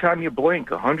 Every time you blink,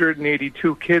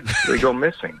 182 kids, they go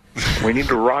missing. We need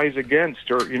to rise against,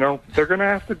 or, they're going to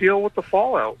have to deal with the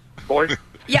fallout, boy.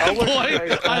 Yeah, boy,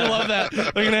 I love that.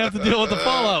 They're going to have to deal with the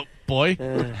fallout, boy.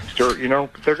 They're going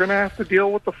to have to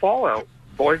deal with the fallout,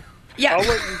 boy. Yeah. I'll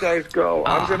let you guys go.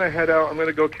 I'm going to head out. I'm going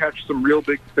to go catch some real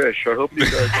big fish. I hope you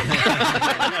guys...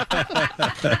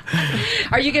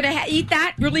 Are you going to eat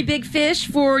that really big fish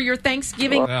for your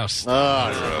Thanksgiving? Gross.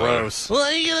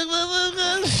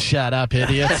 Shut up,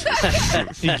 idiot.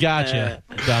 He got you,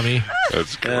 dummy.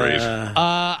 That's crazy.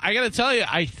 I got to tell you,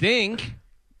 I think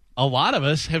a lot of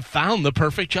us have found the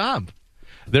perfect job.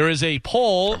 There is a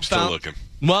poll. I'm still looking.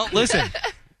 Well, listen,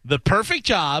 the perfect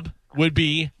job would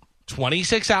be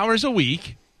 26 hours a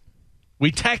week.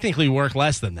 We technically work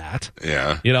less than that.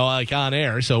 Yeah. Like on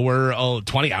air, so we're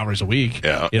 20 hours a week.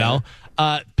 Yeah.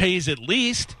 Pays at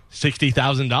least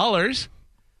 $60,000.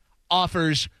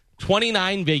 Offers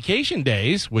 29 vacation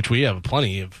days, which we have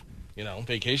plenty of,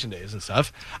 vacation days and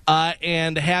stuff.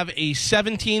 And have a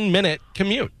 17-minute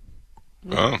commute.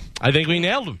 Oh. I think we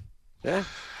nailed them. Yeah.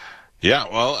 Yeah,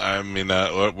 well, I mean,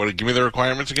 give me the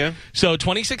requirements again? So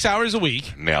 26 hours a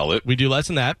week. Nailed it. We do less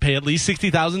than that. Pay at least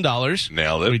 $60,000.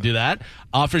 Nailed it. We do that.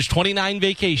 Offers 29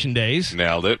 vacation days.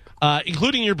 Nailed it.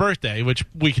 Including your birthday, which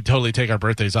we could totally take our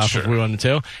birthdays off if we wanted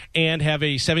to. And have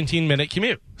a 17-minute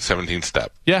commute. 17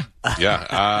 step. Yeah.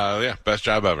 Yeah. Best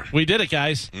job ever. We did it,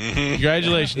 guys. Mm-hmm.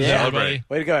 Congratulations, everybody.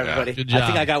 Way to go, everybody. Good job. I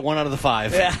think I got 1 out of the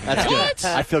 5. Yeah. That's good.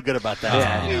 I feel good about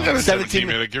that. You got a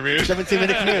 17-minute commute.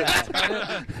 17-minute commute.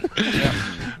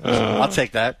 I'll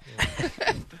take that.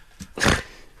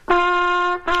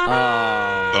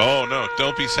 Oh, no.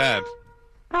 Don't be sad.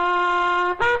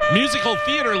 Musical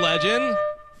theater legend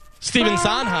Stephen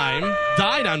Sondheim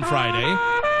died on Friday.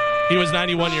 He was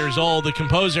 91 years old. The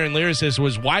composer and lyricist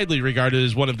was widely regarded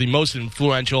as one of the most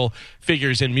influential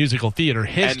figures in musical theater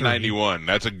history. At 91.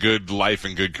 That's a good life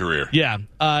and good career. Yeah.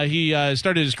 He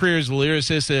started his career as a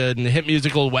lyricist in the hit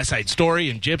musical West Side Story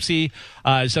and Gypsy.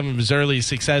 Some of his early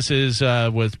successes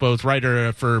with both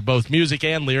writer for both music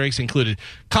and lyrics included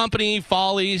Company,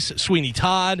 Follies, Sweeney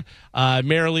Todd,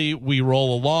 Merrily We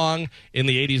Roll Along. In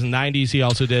the 80s and 90s, he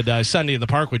also did Sunday in the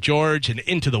Park with George and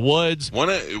Into the Woods. One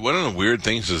of the weird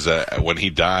things is that when he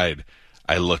died,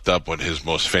 I looked up what his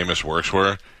most famous works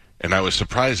were, and I was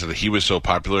surprised that he was so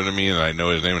popular to me, and I know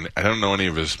his name, and I don't know any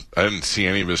of his, I didn't see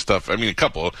any of his stuff. I mean, a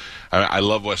couple. I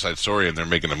love West Side Story, and they're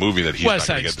making a movie that he's West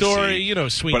not going Side to get to Story, see.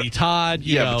 Sweeney Todd,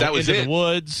 but that was Into it. the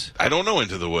Woods. I don't know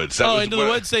Into the Woods. Into the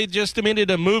Woods, they just made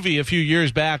a movie a few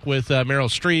years back with Meryl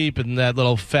Streep and that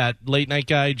little fat late-night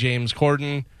guy, James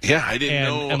Corden. Yeah, I didn't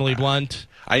know. And Emily Blunt.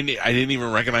 I didn't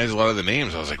even recognize a lot of the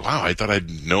names. I was like, wow, I thought I'd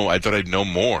know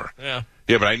more. Yeah.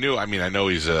 Yeah, but I know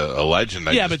he's a legend.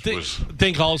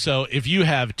 Think also, if you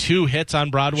have 2 hits on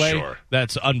Broadway, Sure.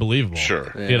 That's unbelievable.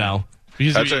 Sure. You know.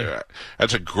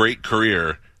 That's a great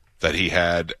career that he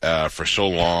had for so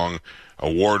long,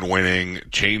 award-winning,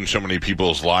 changed so many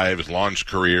people's lives, launched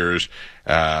careers,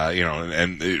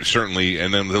 and certainly,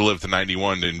 and then to live to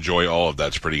 91 to enjoy all of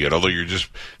that's pretty good. Although you're just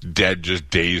dead just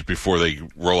days before they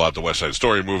roll out the West Side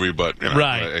Story movie, but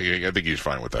right. I think he's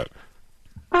fine with that.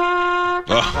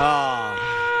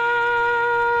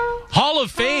 Hall of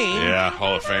Fame. Yeah,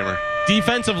 Hall of Famer.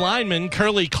 Defensive lineman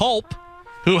Curly Culp,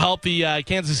 who helped the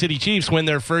Kansas City Chiefs win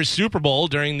their first Super Bowl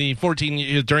during his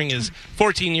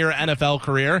 14-year NFL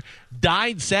career,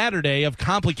 died Saturday of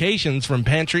complications from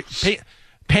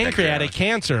pancreatic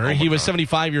cancer. He was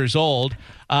 75 years old.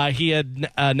 He had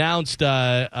announced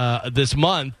this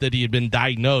month that he had been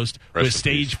diagnosed with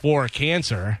stage 4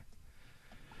 cancer.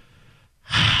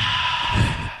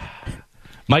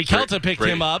 Mike Kelta picked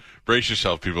him up. Brace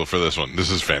yourself, people, for this one.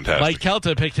 This is fantastic. Mike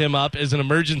Kelta picked him up as an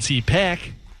emergency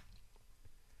pick.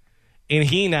 And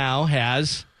he now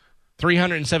has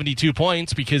 372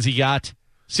 points because he got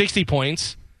 60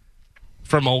 points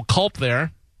from old Culp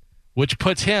there, which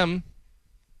puts him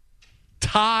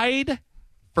tied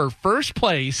for first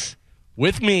place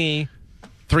with me,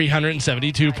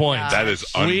 372 points. That is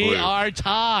unbelievable. We are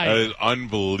tied. That is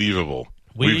unbelievable.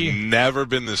 We've never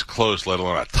been this close, let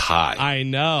alone a tie. I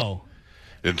know.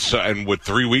 And with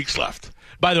 3 weeks left.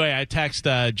 By the way, I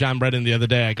texted John Brennan the other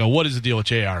day. I go, what is the deal with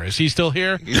JR? Is he still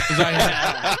here? What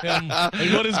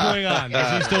is going on?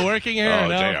 Is he still working here? Oh,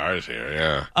 no? JR is here,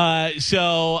 yeah.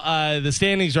 So the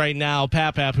standings right now,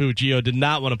 Papap, who Gio did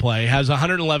not want to play, has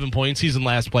 111 points. He's in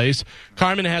last place.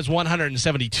 Carmen has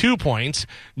 172 points.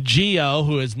 Gio,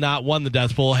 who has not won the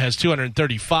Death Bowl, has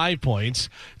 235 points.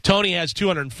 Tony has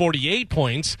 248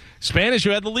 points. Spanish, who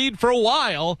had the lead for a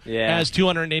while, has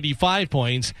 285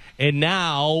 points. And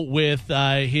now with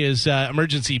his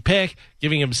emergency pick,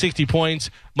 giving him 60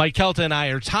 points, Mike Kelta and I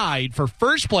are tied for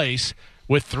first place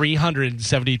with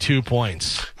 372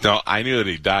 points. No, I knew that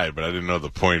he died, but I didn't know the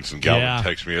points. And Galvin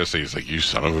texted me yesterday. He's like, "You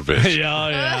son of a bitch."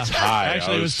 Yeah. Tie.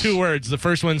 Actually, it was 2 words. The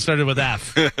first one started with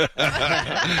F.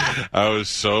 I was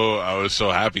so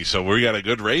happy. So we got a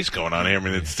good race going on here. I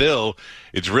mean, it's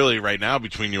really right now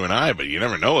between you and I, but you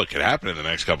never know what could happen in the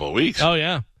next couple of weeks. Oh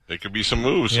yeah, there could be some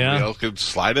moves. Somebody else could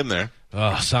slide in there.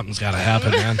 Oh, something's got to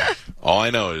happen, man. All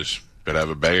I know is better have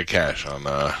a bag of cash on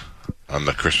the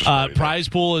Christmas prize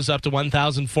pool is up to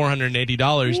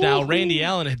 $1,480. Now, Randy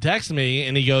Allen had texted me,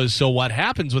 and he goes, so what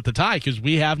happens with the tie? Because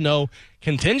we have no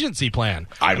contingency plan.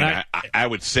 I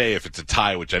would say if it's a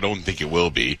tie, which I don't think it will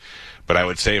be, but I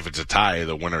would say if it's a tie,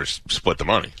 the winners split the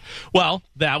money. Well,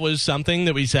 that was something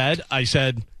that we said. I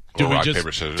said, do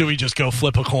we just go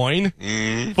flip a coin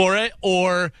for it?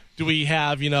 Or do we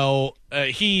have,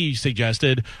 he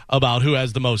suggested about who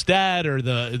has the most dead or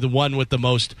the one with the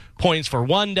most points for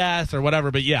one death or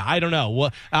whatever. But, yeah, I don't know.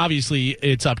 Well, obviously,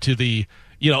 it's up to the,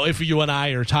 if you and I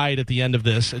are tied at the end of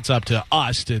this, it's up to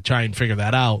us to try and figure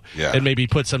that out and maybe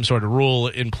put some sort of rule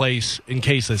in place in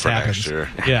case this happens.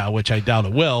 Yeah, which I doubt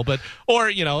it will. Or,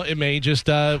 it may just,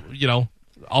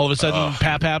 all of a sudden,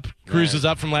 Papap cruises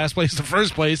up from last place to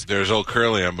first place. There's old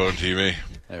Curly on Bone TV.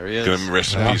 There he is. Give him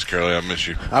rest in peace, Curly. I miss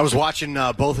you. I was watching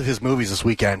both of his movies this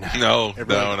weekend. No. It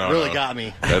really got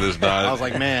me. That is not. I was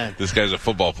like, man. This guy's a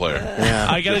football player. Yeah,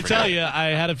 I got to tell you,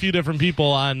 I had a few different people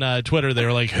on Twitter. They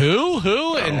were like,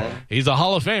 who? And he's a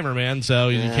Hall of Famer, man, so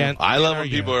you can't. I love when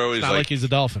people are always it's not like he's a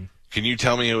Dolphin. Can you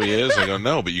tell me who he is? I go,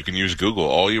 no, but you can use Google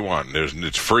all you want.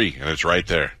 It's free, and it's right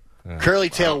there. Curly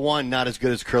Tail 1, not as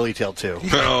good as Curly Tail 2.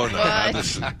 No,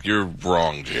 you're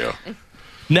wrong, Gio.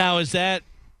 Now, is that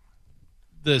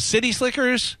the City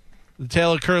Slickers? The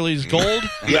Tale of Curly's Gold?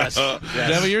 Yes. Is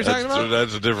that what you're talking about?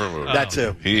 That's a different movie. That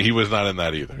too. He was not in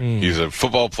that either. He's a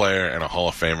football player and a Hall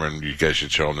of Famer, and you guys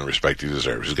should show him the respect he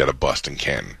deserves. He's got a bust in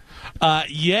Canton.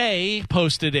 Ye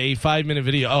posted a 5-minute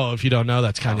video. Oh, if you don't know,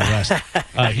 that's Kanye West.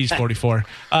 He's 44.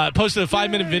 Posted a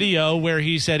 5-minute video where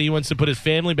he said he wants to put his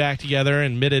family back together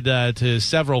and admitted to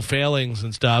several failings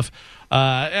and stuff.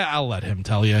 I'll let him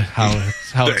tell you how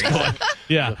it's going.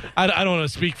 Yeah, I don't want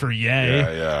to speak for Ye.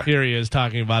 Yeah. Here he is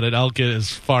talking about it. I'll get as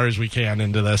far as we can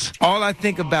into this. All I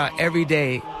think about every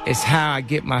day is how I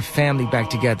get my family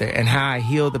back together and how I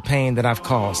heal the pain that I've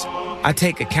caused. I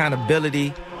take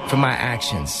accountability for my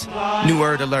actions. New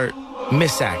word alert,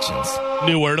 misactions.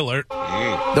 New word alert.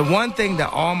 The one thing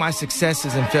that all my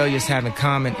successes and failures have in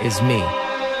common is me.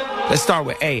 Let's start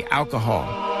with A, alcohol.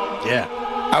 Yeah.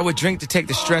 I would drink to take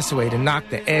the stress away, to knock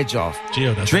the edge off. Gio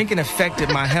doesn't. Drinking affected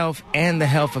my health and the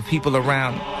health of people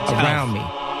around me.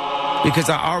 because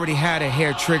I already had a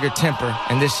hair-trigger temper,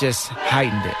 and this just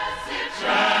heightened it.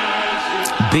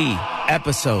 B,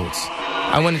 episodes.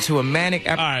 I went into a manic...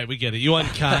 All right, we get it. You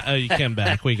want Ken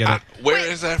back. We get it.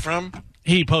 Where is that from?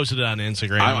 He posted it on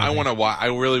Instagram. I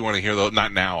really want to hear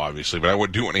not now, obviously, but I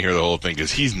do want to hear the whole thing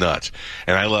because he's nuts,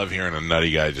 and I love hearing a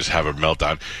nutty guy just have a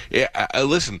meltdown. Yeah,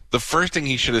 listen, the first thing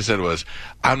he should have said was,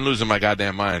 "I'm losing my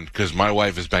goddamn mind because my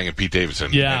wife is banging Pete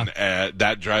Davidson." Yeah, and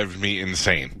that drives me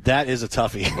insane. That is a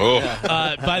toughie. Oh,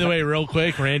 by the way, real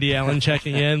quick, Randy Allen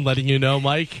checking in, letting you know,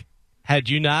 Mike, had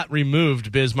you not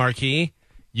removed Biz Marquis,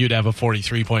 you'd have a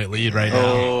 43-point lead right now.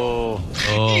 Oh.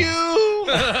 You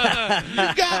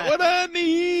got what I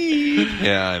need.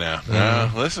 Yeah, I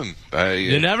know. Listen,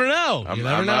 you never know. I'm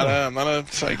not a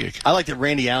psychic. I like that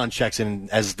Randy Allen checks in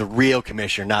as the real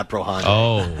commissioner, not Bro Honda.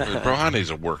 Oh, Bro Honda's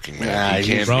a working man.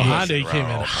 Bro Honda came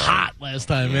in hot last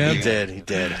time, man. He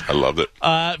did. I loved it.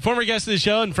 Former guest of the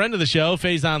show and friend of the show,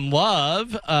 Faison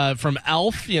Love from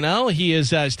Elf. You know, he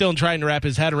is still trying to wrap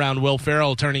his head around Will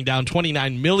Ferrell turning down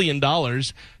 $29 million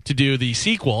to do the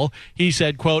sequel. He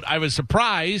said, quote, "I was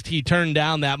surprised he turned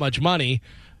down that much money,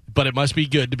 but it must be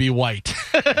good to be white."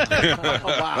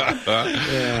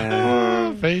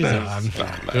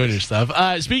 Faison, doing your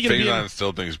stuff. Speaking Faison of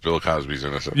still thinks Bill Cosby's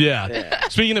innocent. Yeah.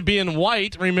 Speaking of being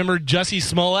white, remember Jussie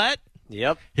Smollett?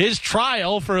 Yep. His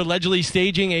trial for allegedly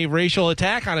staging a racial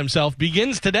attack on himself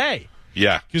begins today.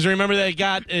 Yeah. Because remember it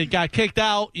got kicked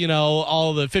out, you know,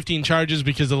 all the 15 charges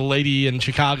because of the lady in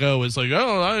Chicago was like,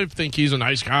 "Oh, I think he's a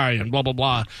nice guy," and blah, blah,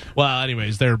 blah. Well,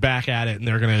 anyways, they're back at it, and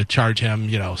they're going to charge him,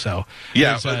 you know, so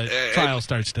his trial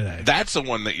starts today. That's the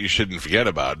one that you shouldn't forget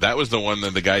about. That was the one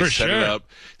that the guy set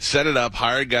it up,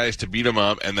 hired guys to beat him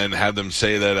up, and then had them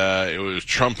say that it was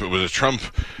Trump.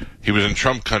 He was in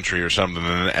Trump country or something,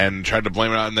 and tried to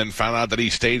blame it out, and then found out that he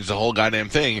staged the whole goddamn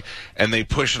thing, and they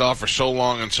pushed it off for so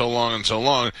long and so long and so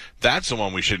long. That's the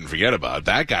one we shouldn't forget about.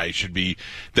 That guy should be.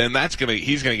 Then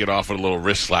he's gonna get off with a little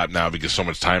wrist slap now because so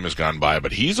much time has gone by.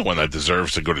 But he's the one that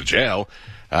deserves to go to jail.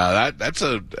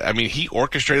 He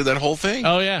orchestrated that whole thing.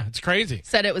 Oh yeah, it's crazy.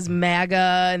 Said it was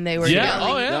MAGA, and they were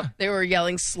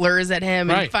yelling slurs at him,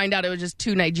 and find out it was just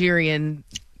two Nigerian.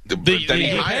 That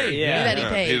he hired. That he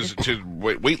paid. His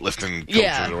weightlifting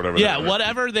coaches or whatever. Yeah,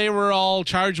 whatever they were all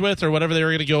charged with or whatever they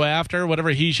were going to go after, whatever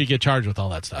he should get charged with, all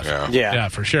that stuff. Yeah,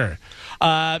 for sure.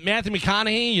 Matthew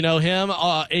McConaughey, you know him,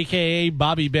 a.k.a.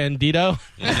 Bobby Bandito.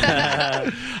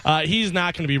 He's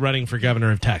not going to be running for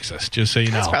governor of Texas, just so you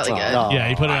know. That's probably good. Yeah,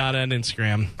 he put it out on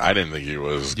Instagram. I didn't think he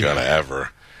was going to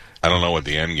ever. I don't know what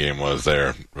the end game was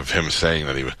there of him saying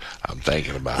that I'm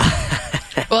thinking about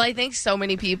it. Well, I think so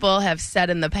many people have said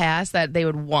in the past that they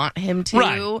would want him to.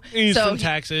 Right. He's from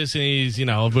Texas, and he's, you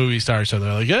know, a movie star, so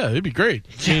they're like, yeah, it'd be great.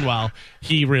 Meanwhile,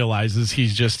 he realizes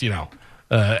he's just, you know,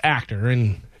 actor,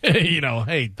 and, you know,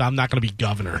 hey, I'm not going to be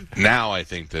governor. Now I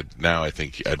think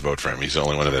I'd vote for him. He's the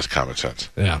only one that has common sense.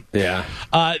 Yeah.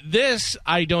 This,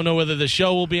 I don't know whether the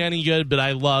show will be any good, but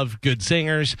I love good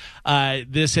singers.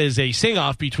 This is a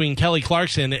sing-off between Kelly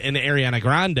Clarkson and Ariana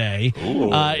Grande.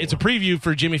 It's a preview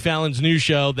for Jimmy Fallon's new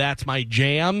show, That's My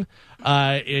Jam.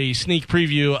 A sneak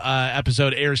preview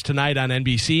episode airs tonight on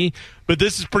NBC. But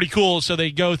this is pretty cool. So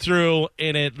they go through,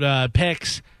 and it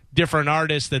picks different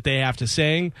artists that they have to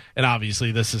sing, and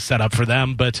obviously this is set up for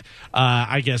them, but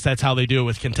I guess that's how they do it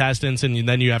with contestants, and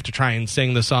then you have to try and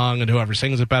sing the song, and whoever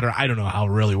sings it better, I don't know how it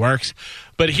really works.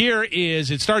 But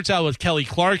it starts out with Kelly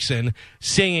Clarkson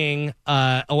singing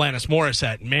Alanis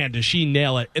Morissette. Man, does she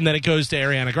nail it. And then it goes to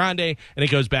Ariana Grande, and it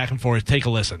goes back and forth. Take a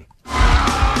listen.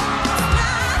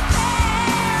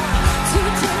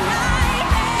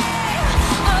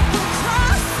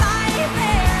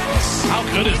 How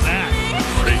good is that?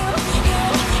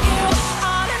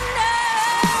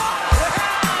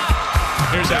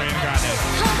 Here's Ariana Grande.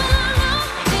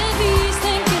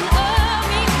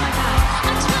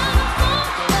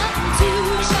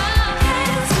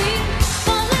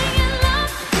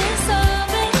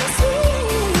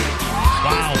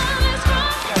 Wow.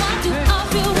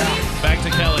 Back to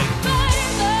Kelly.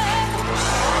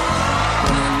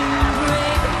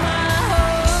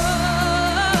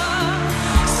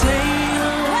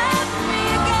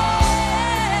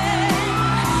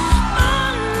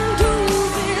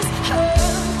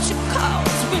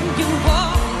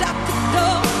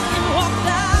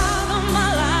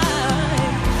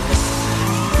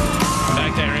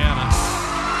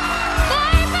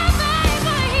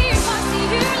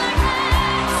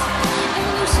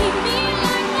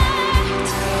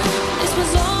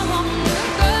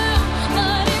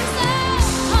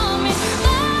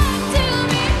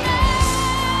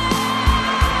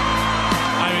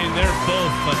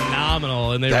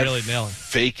 when they that really nail it.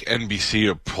 Fake NBC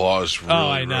applause really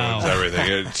I know. ruins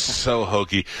everything. It's so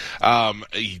hokey. I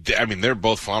mean, they're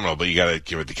both phenomenal, but you got to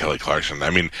give it to Kelly Clarkson. I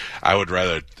mean, I would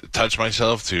rather touch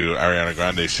myself to Ariana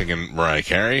Grande singing Mariah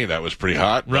Carey. That was pretty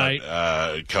hot. Right.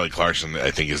 But, Kelly Clarkson,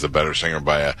 I think, is the better singer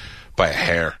by a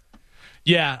hair.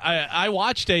 Yeah, I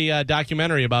watched a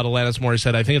documentary about Alanis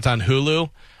Morissette. I think it's on Hulu,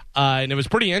 and it was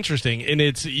pretty interesting. And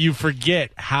you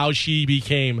forget how she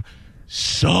became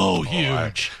so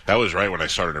huge. That was right when I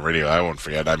started in radio. I won't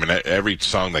forget. I mean, every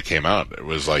song that came out, it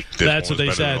was like this. That's one what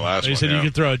was they better said. than the last They one, said you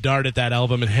could throw a dart at that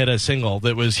album and hit a single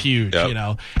that was huge. Yep. You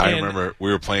know, I remember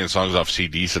we were playing songs off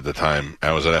CDs at the time.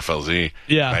 I was at FLZ.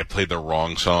 Yeah, and I played the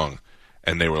wrong song,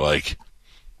 and they were like,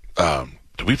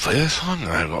 "Did we play this song?"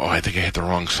 And I go, "Oh, I think I hit the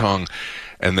wrong song."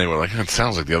 And they were like, "It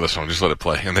sounds like the other song. Just let it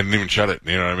play." And they didn't even shut it.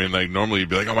 You know what I mean? Like, normally you'd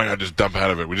be like, "Oh, my God, just dump out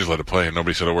of it." We just let it play, and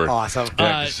nobody said a word. Awesome.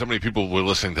 Yeah, 'cause so many people were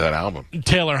listening to that album.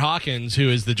 Taylor Hawkins, who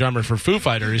is the drummer for Foo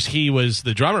Fighters, he was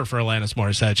the drummer for Alanis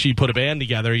Morissette. She put a band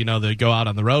together, you know, to go out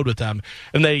on the road with them.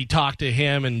 And they talked to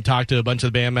him and talked to a bunch of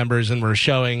the band members and were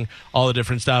showing all the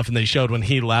different stuff. And they showed when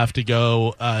he left to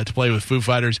go to play with Foo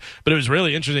Fighters. But it was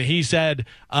really interesting. He said,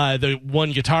 the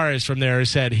one guitarist from there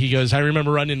said, he goes, "I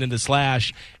remember running into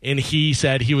Slash," and he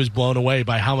said he was blown away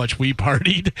by how much we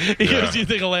partied. He goes, "You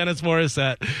think Alanis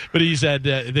Morissette?" But he said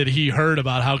that he heard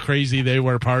about how crazy they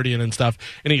were partying and stuff.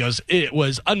 And he goes, it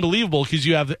was unbelievable because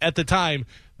you have, at the time,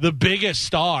 the biggest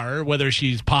star, whether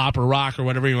she's pop or rock or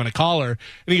whatever you want to call her.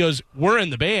 And he goes, we're in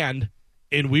the band,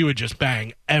 and we would just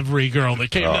bang every girl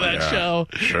that came to that show.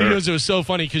 Sure. He goes, it was so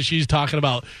funny because she's talking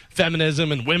about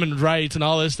feminism and women's rights and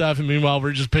all this stuff, and meanwhile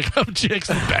we're just picking up chicks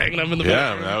and banging them in the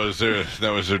Yeah, back. that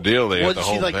was their deal. They had the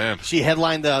whole band. She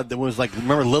headlined the was like,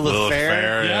 remember Lilith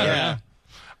Fair?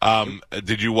 Yeah.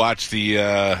 Did you watch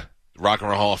the Rock and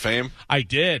Roll Hall of Fame? I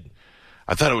did.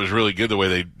 I thought it was really good the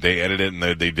way they edited it and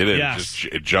they did it. Yes.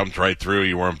 It jumped right through.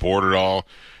 You weren't bored at all.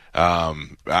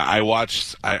 I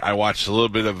watched a little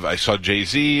bit of. I saw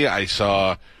Jay-Z. I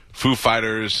saw Foo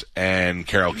Fighters and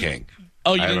Carole King.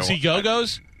 Oh, you didn't see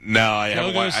Go-Go's? No, I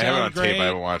haven't. I have it on great. tape. I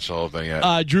haven't watched the whole thing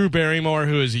yet. Drew Barrymore,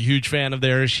 who is a huge fan of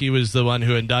theirs, she was the one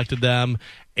who inducted them,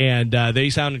 and they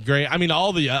sounded great. I mean,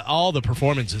 all the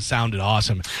performances sounded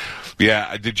awesome.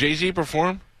 Yeah, did Jay-Z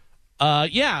perform?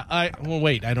 Yeah.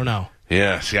 Wait, I don't know.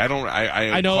 Yeah, see, I don't.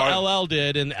 I know LL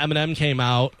did, and Eminem came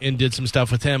out and did some stuff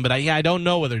with him, but I don't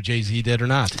know whether Jay-Z did or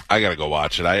not. I got to go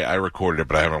watch it. I recorded it,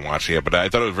 but I haven't watched it yet. But I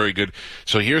thought it was very good.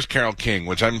 So here's Carole King,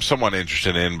 which I'm somewhat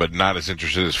interested in, but not as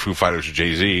interested as Foo Fighters or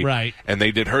Jay-Z. Right. And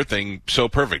they did her thing so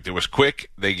perfect. It was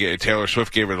quick. Taylor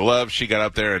Swift gave her the love. She got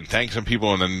up there and thanked some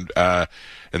people, and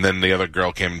then the other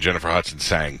girl came, Jennifer Hudson,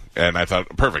 sang. And I thought,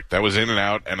 perfect. That was in and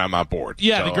out, and I'm not bored.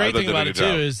 Yeah, so the great thing about it, too,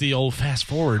 is the old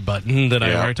fast-forward button that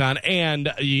I worked on.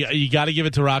 And you got to give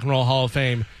it to Rock and Roll Hall of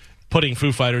Fame putting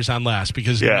Foo Fighters on last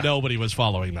because nobody was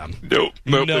following them. Nope,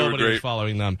 nobody was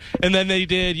following them. And then they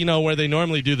did, where they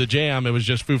normally do the jam, it was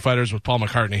just Foo Fighters with Paul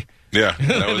McCartney. Yeah,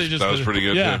 that was pretty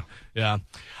good, too. Yeah.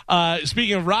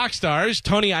 Speaking of rock stars,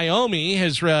 Tony Iommi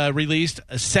has released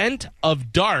Scent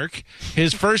of Dark,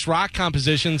 his first rock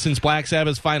composition since Black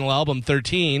Sabbath's final album,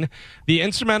 13. The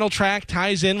instrumental track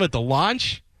ties in with the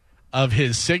launch of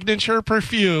his signature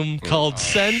perfume called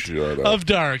Scent of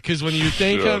Dark, because when you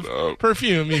think of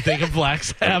perfume, you think of Black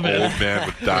Sabbath. An old man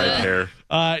with dyed hair.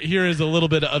 Here is a little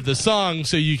bit of the song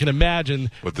so you can imagine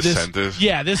what the scent is.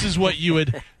 Yeah, this is what you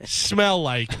would smell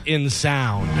like in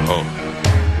sound. Oh.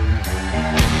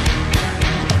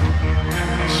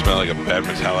 Smell like a bad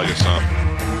Metallica song.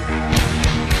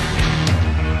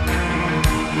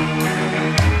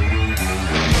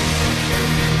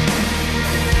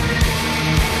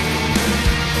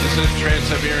 This is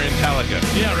Trans-Siberian Metallica.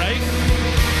 Yeah, right?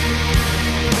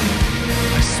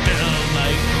 I smell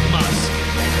like musk.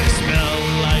 I smell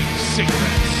like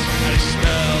cigarettes. I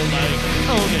smell like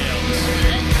toenails.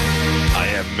 I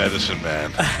am Medicine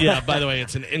Man. Yeah, by the way,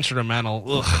 it's an instrumental.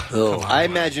 Ugh. I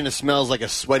imagine it smells like a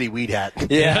sweaty weed hat.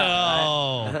 Yeah.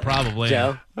 Oh, probably.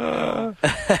 Joe?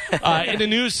 In a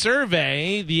new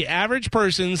survey, the average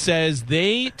person says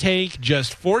they take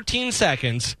just 14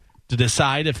 seconds to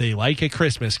decide if they like a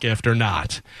Christmas gift or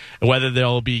not, and whether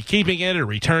they'll be keeping it or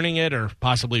returning it or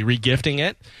possibly regifting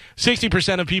it.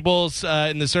 60% of people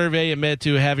in the survey admit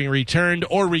to having returned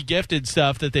or regifted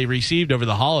stuff that they received over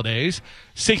the holidays.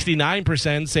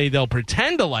 69% say they'll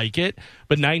pretend to like it,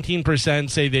 but 19%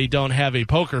 say they don't have a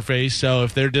poker face, so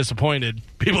if they're disappointed,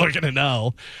 people are going to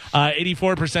know.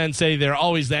 84% say they're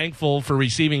always thankful for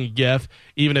receiving a gift,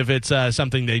 even if it's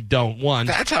something they don't want.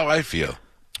 That's how I feel.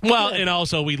 Well, and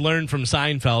also we learned from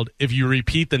Seinfeld, if you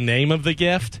repeat the name of the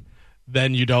gift,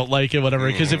 then you don't like it,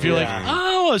 whatever. Because if you're like,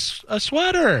 oh, a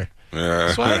sweater,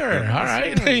 Sweater. All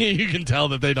right. You can tell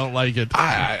that they don't like it.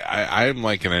 I'm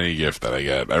liking any gift that I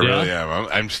get. I really am.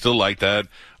 I'm still like that.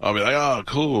 I'll be like, oh,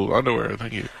 cool, underwear,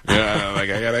 thank you. Yeah,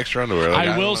 like I got extra underwear. Like,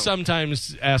 I will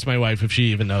sometimes ask my wife if she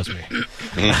even knows me.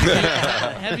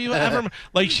 Have you ever,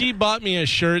 like, she bought me a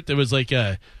shirt that was like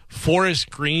a forest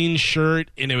green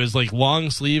shirt, and it was like long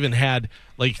sleeve and had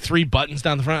like 3 buttons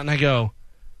down the front, and I go,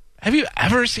 have you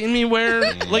ever seen me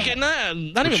wear, like, not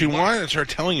even... She wanted to start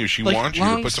telling you she wants you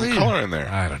to put some color in there.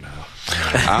 I don't know.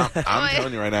 I'm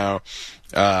telling you right now,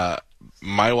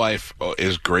 my wife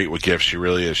is great with gifts. She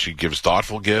really is. She gives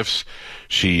thoughtful gifts.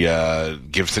 She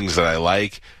gives things that I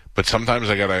like. But sometimes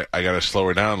I gotta slow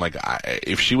her down. Like,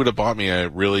 if she would have bought me a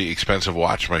really expensive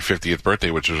watch for my 50th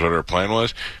birthday, which was what her plan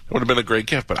was, it would have been a great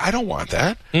gift. But I don't want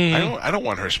that. I don't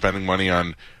want her spending money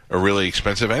on a really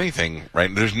expensive anything.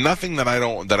 Right? There's nothing that I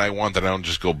want that I don't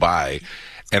just go buy,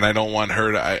 and I don't want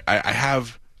her to. I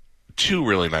have 2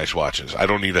 really nice watches. I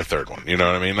don't need a 3rd one. You know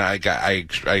what I mean?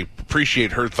 I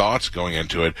appreciate her thoughts going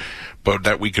into it, but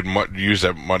that we could use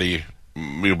that money.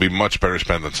 It'll be much better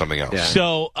spent than something else. Yeah.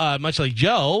 So, much like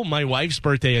Joe, my wife's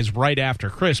birthday is right after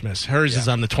Christmas. Hers is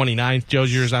on the 29th.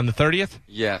 Joe's yours on the 30th?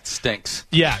 Yeah, it stinks.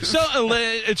 Yeah, so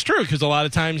it's true, because a lot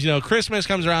of times, Christmas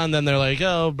comes around, then they're like,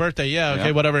 oh, birthday, yeah,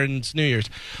 okay, whatever, and it's New Year's.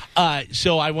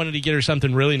 So I wanted to get her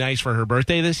something really nice for her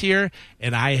birthday this year,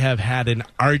 and I have had an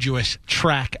arduous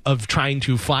track of trying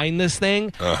to find this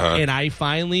thing, and I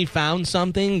finally found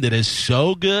something that is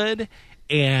so good.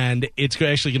 And it's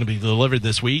actually going to be delivered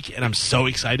this week, and I'm so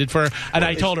excited for her. And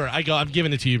I told her, I'm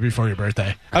giving it to you before your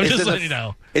birthday. I'm just letting you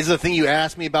know. Is it the thing you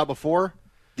asked me about before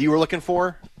that you were looking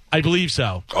for? I believe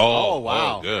so. Oh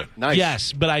wow. Oh, good. Nice.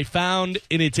 Yes, but I found,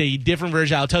 and it's a different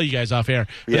version. I'll tell you guys off air.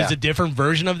 But it's a different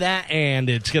version of that, and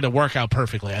it's going to work out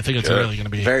perfectly. I think it's really going to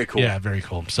be very cool. Yeah, very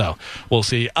cool. So we'll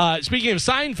see. Speaking of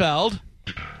Seinfeld,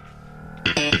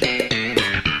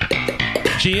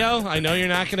 Gio, I know you're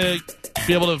not going to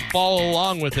be able to follow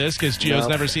along with this because Gio's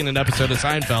never seen an episode of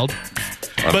Seinfeld.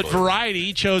 But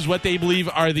Variety chose what they believe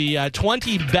are the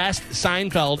 20 best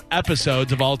Seinfeld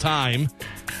episodes of all time.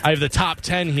 I have the top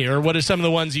 10 here. What are some of the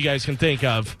ones you guys can think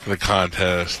of? The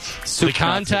Contest. The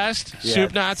Contest. Yeah,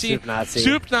 Soup Nazi. Soup Nazi.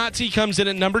 Soup Nazi comes in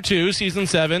at number 2, season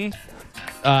 7.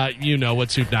 You know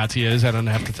what Soup Nazi is. I don't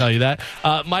have to tell you that.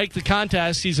 Mike, The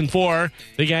Contest, season 4.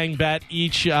 The gang bet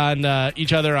each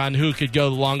other on who could go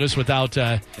the longest without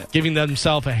giving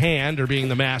themselves a hand or being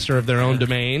the master of their own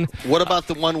domain. What about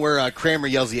the one where Kramer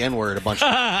yells the N-word a bunch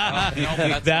of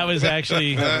times? That was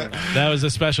actually a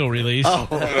special release.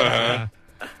 One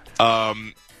of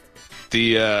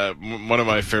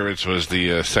my favorites was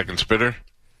the Second Spitter.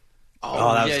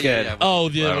 Oh, that was good. I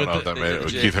don't know what that made.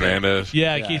 With Keith Hernandez.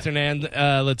 Yeah, Keith Hernandez.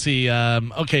 Let's see.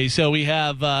 Okay, so we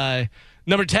have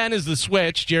number 10 is The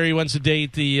Switch. Jerry wants to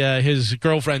date his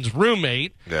girlfriend's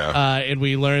roommate. Yeah. And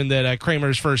we learned that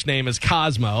Kramer's first name is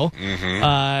Cosmo.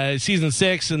 Mm-hmm. Season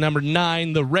 6, and number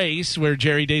 9, The Race, where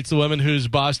Jerry dates the woman whose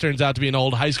boss turns out to be an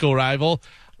old high school rival.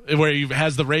 Where he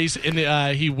has the race and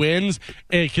he wins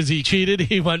because he cheated.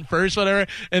 He went first, whatever,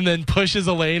 and then pushes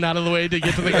Elaine out of the way to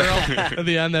get to the girl. At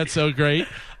the end, that's so great.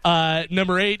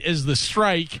 Number 8 is The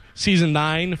Strike, season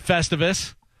 9,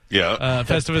 Festivus. Yeah.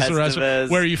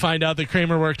 Festivus, where you find out that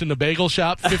Kramer worked in the bagel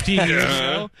shop 15 years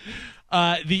ago.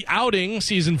 The Outing,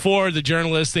 season 4, the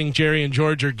journalists think Jerry and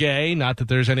George are gay. Not that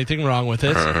there's anything wrong with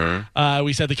it.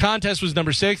 We said The Contest was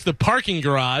number 6. The Parking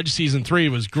Garage, season 3,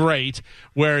 was great,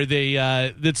 where they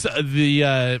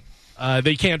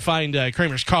can't find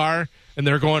Kramer's car, and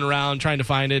they're going around trying to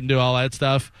find it and do all that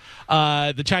stuff.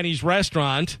 The Chinese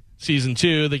Restaurant, season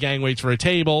 2, the gang waits for a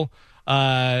table.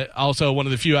 Also, one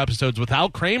of the few episodes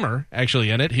without Kramer actually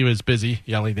in it. He was busy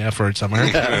yelling the F word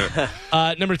somewhere.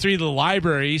 Number 3, The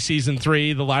Library, season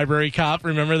 3, The Library Cop.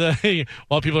 Remember that?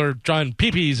 While people are drawing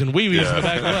pee-pees and wee-wees in the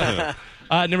back of the book.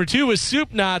 Number 2 was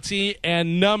Soup Nazi,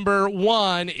 and number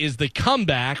 1 is The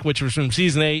Comeback, which was from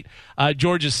season 8.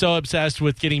 George is so obsessed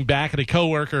with getting back at a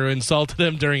coworker who insulted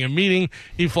him during a meeting,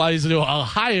 he flies to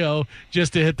Ohio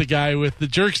just to hit the guy with the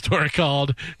jerk store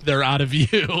called "They're Out of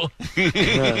You."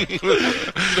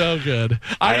 So good.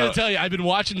 I gotta tell you, I've been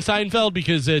watching Seinfeld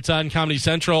because it's on Comedy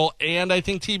Central and I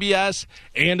think TBS,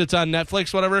 and it's on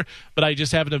Netflix, whatever. But I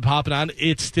just happened to pop it on.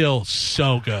 It's still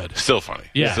so good. Still funny.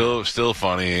 Yeah. Still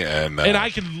funny, and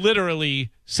I could literally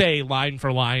say line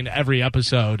for line every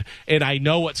episode, and I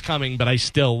know what's coming, but I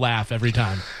still laugh every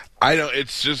time. I know.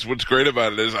 It's just what's great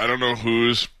about it is I don't know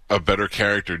who's a better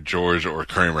character, George or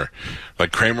Kramer?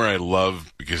 Like Kramer, I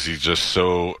love because he's just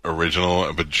so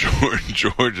original, but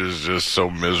George is just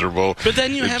so miserable. But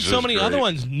then you have so many other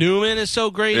ones. Newman is so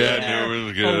great. Yeah,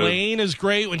 Newman's good. Elaine is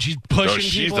great when she's pushing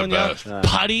she's people. the And best.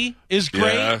 Putty is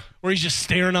great, Yeah. where he's just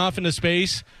staring off into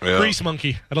space. Yeah. Grease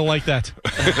monkey. I don't like that.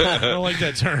 I don't like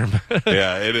that term.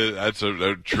 Yeah, it is.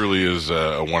 That truly is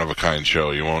a one of a kind show.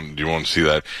 You won't see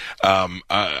that.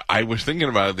 I was thinking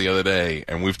about it the other day,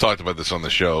 and we've talked about this on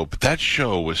the show. But that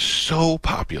show was so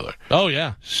popular. Oh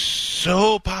yeah,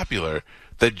 so popular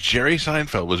that Jerry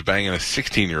Seinfeld was banging a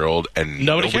 16-year-old, and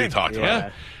nobody talked about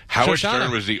it. Howard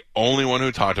Stern was the only one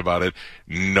who talked about it.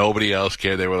 Nobody else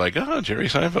cared. They were like, "Oh, Jerry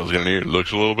Seinfeld's going to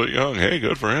looks a little bit young. Hey,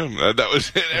 good for him." That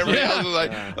was it. Everybody else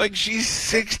was like she's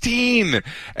 16,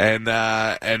 and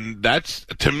that's,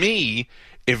 to me,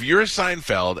 if you're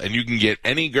Seinfeld and you can get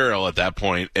any girl at that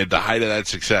point at the height of that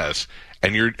success,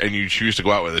 and you choose to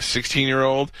go out with a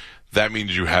 16-year-old. That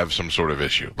means you have some sort of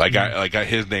issue.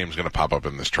 His name's going to pop up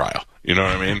in this trial. You know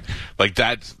what I mean?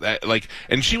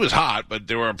 And she was hot, but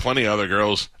there were plenty of other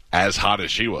girls as hot as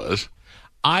she was.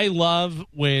 I love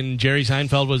when Jerry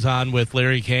Seinfeld was on with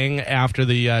Larry King after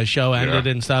the show ended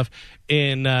and stuff.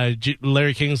 And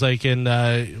Larry King's like in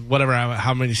whatever,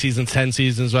 how many seasons, 10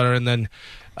 seasons, whatever, and then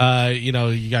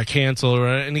you got canceled,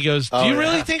 right? And he goes, "Do you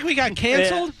really think we got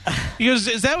canceled?" Yeah. He goes,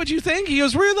 "Is that what you think?" He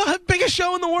goes, "We're the biggest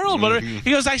show in the world." But he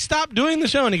goes, "I stopped doing the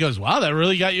show," and he goes, "Wow, that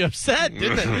really got you upset,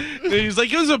 didn't it?" And he's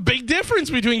like, "It was a big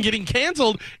difference between getting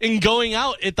canceled and going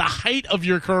out at the height of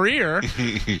your career."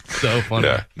 So funny.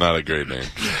 Yeah, not a great name.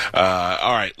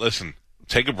 All right, listen,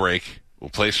 take a break. We'll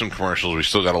play some commercials. We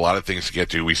still got a lot of things to get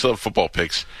to. We still have football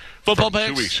picks. From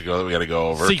 2 weeks ago that we got to go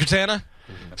over. Secret Santa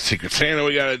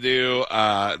we got to do.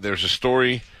 There's a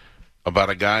story about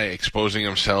a guy exposing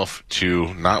himself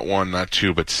to not one, not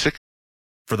two, but 6.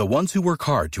 For the ones who work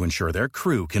hard to ensure their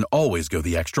crew can always go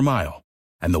the extra mile,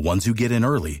 and the ones who get in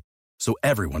early so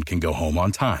everyone can go home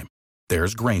on time,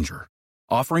 there's Grainger,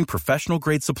 offering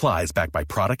professional-grade supplies backed by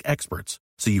product experts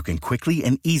so you can quickly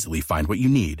and easily find what you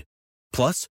need.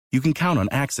 Plus, you can count on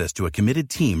access to a committed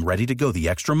team ready to go the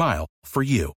extra mile for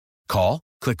you. Call,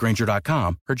 click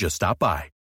Grainger.com, or just stop by.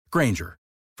 Grainger,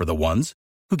 for the ones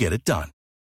who get it done.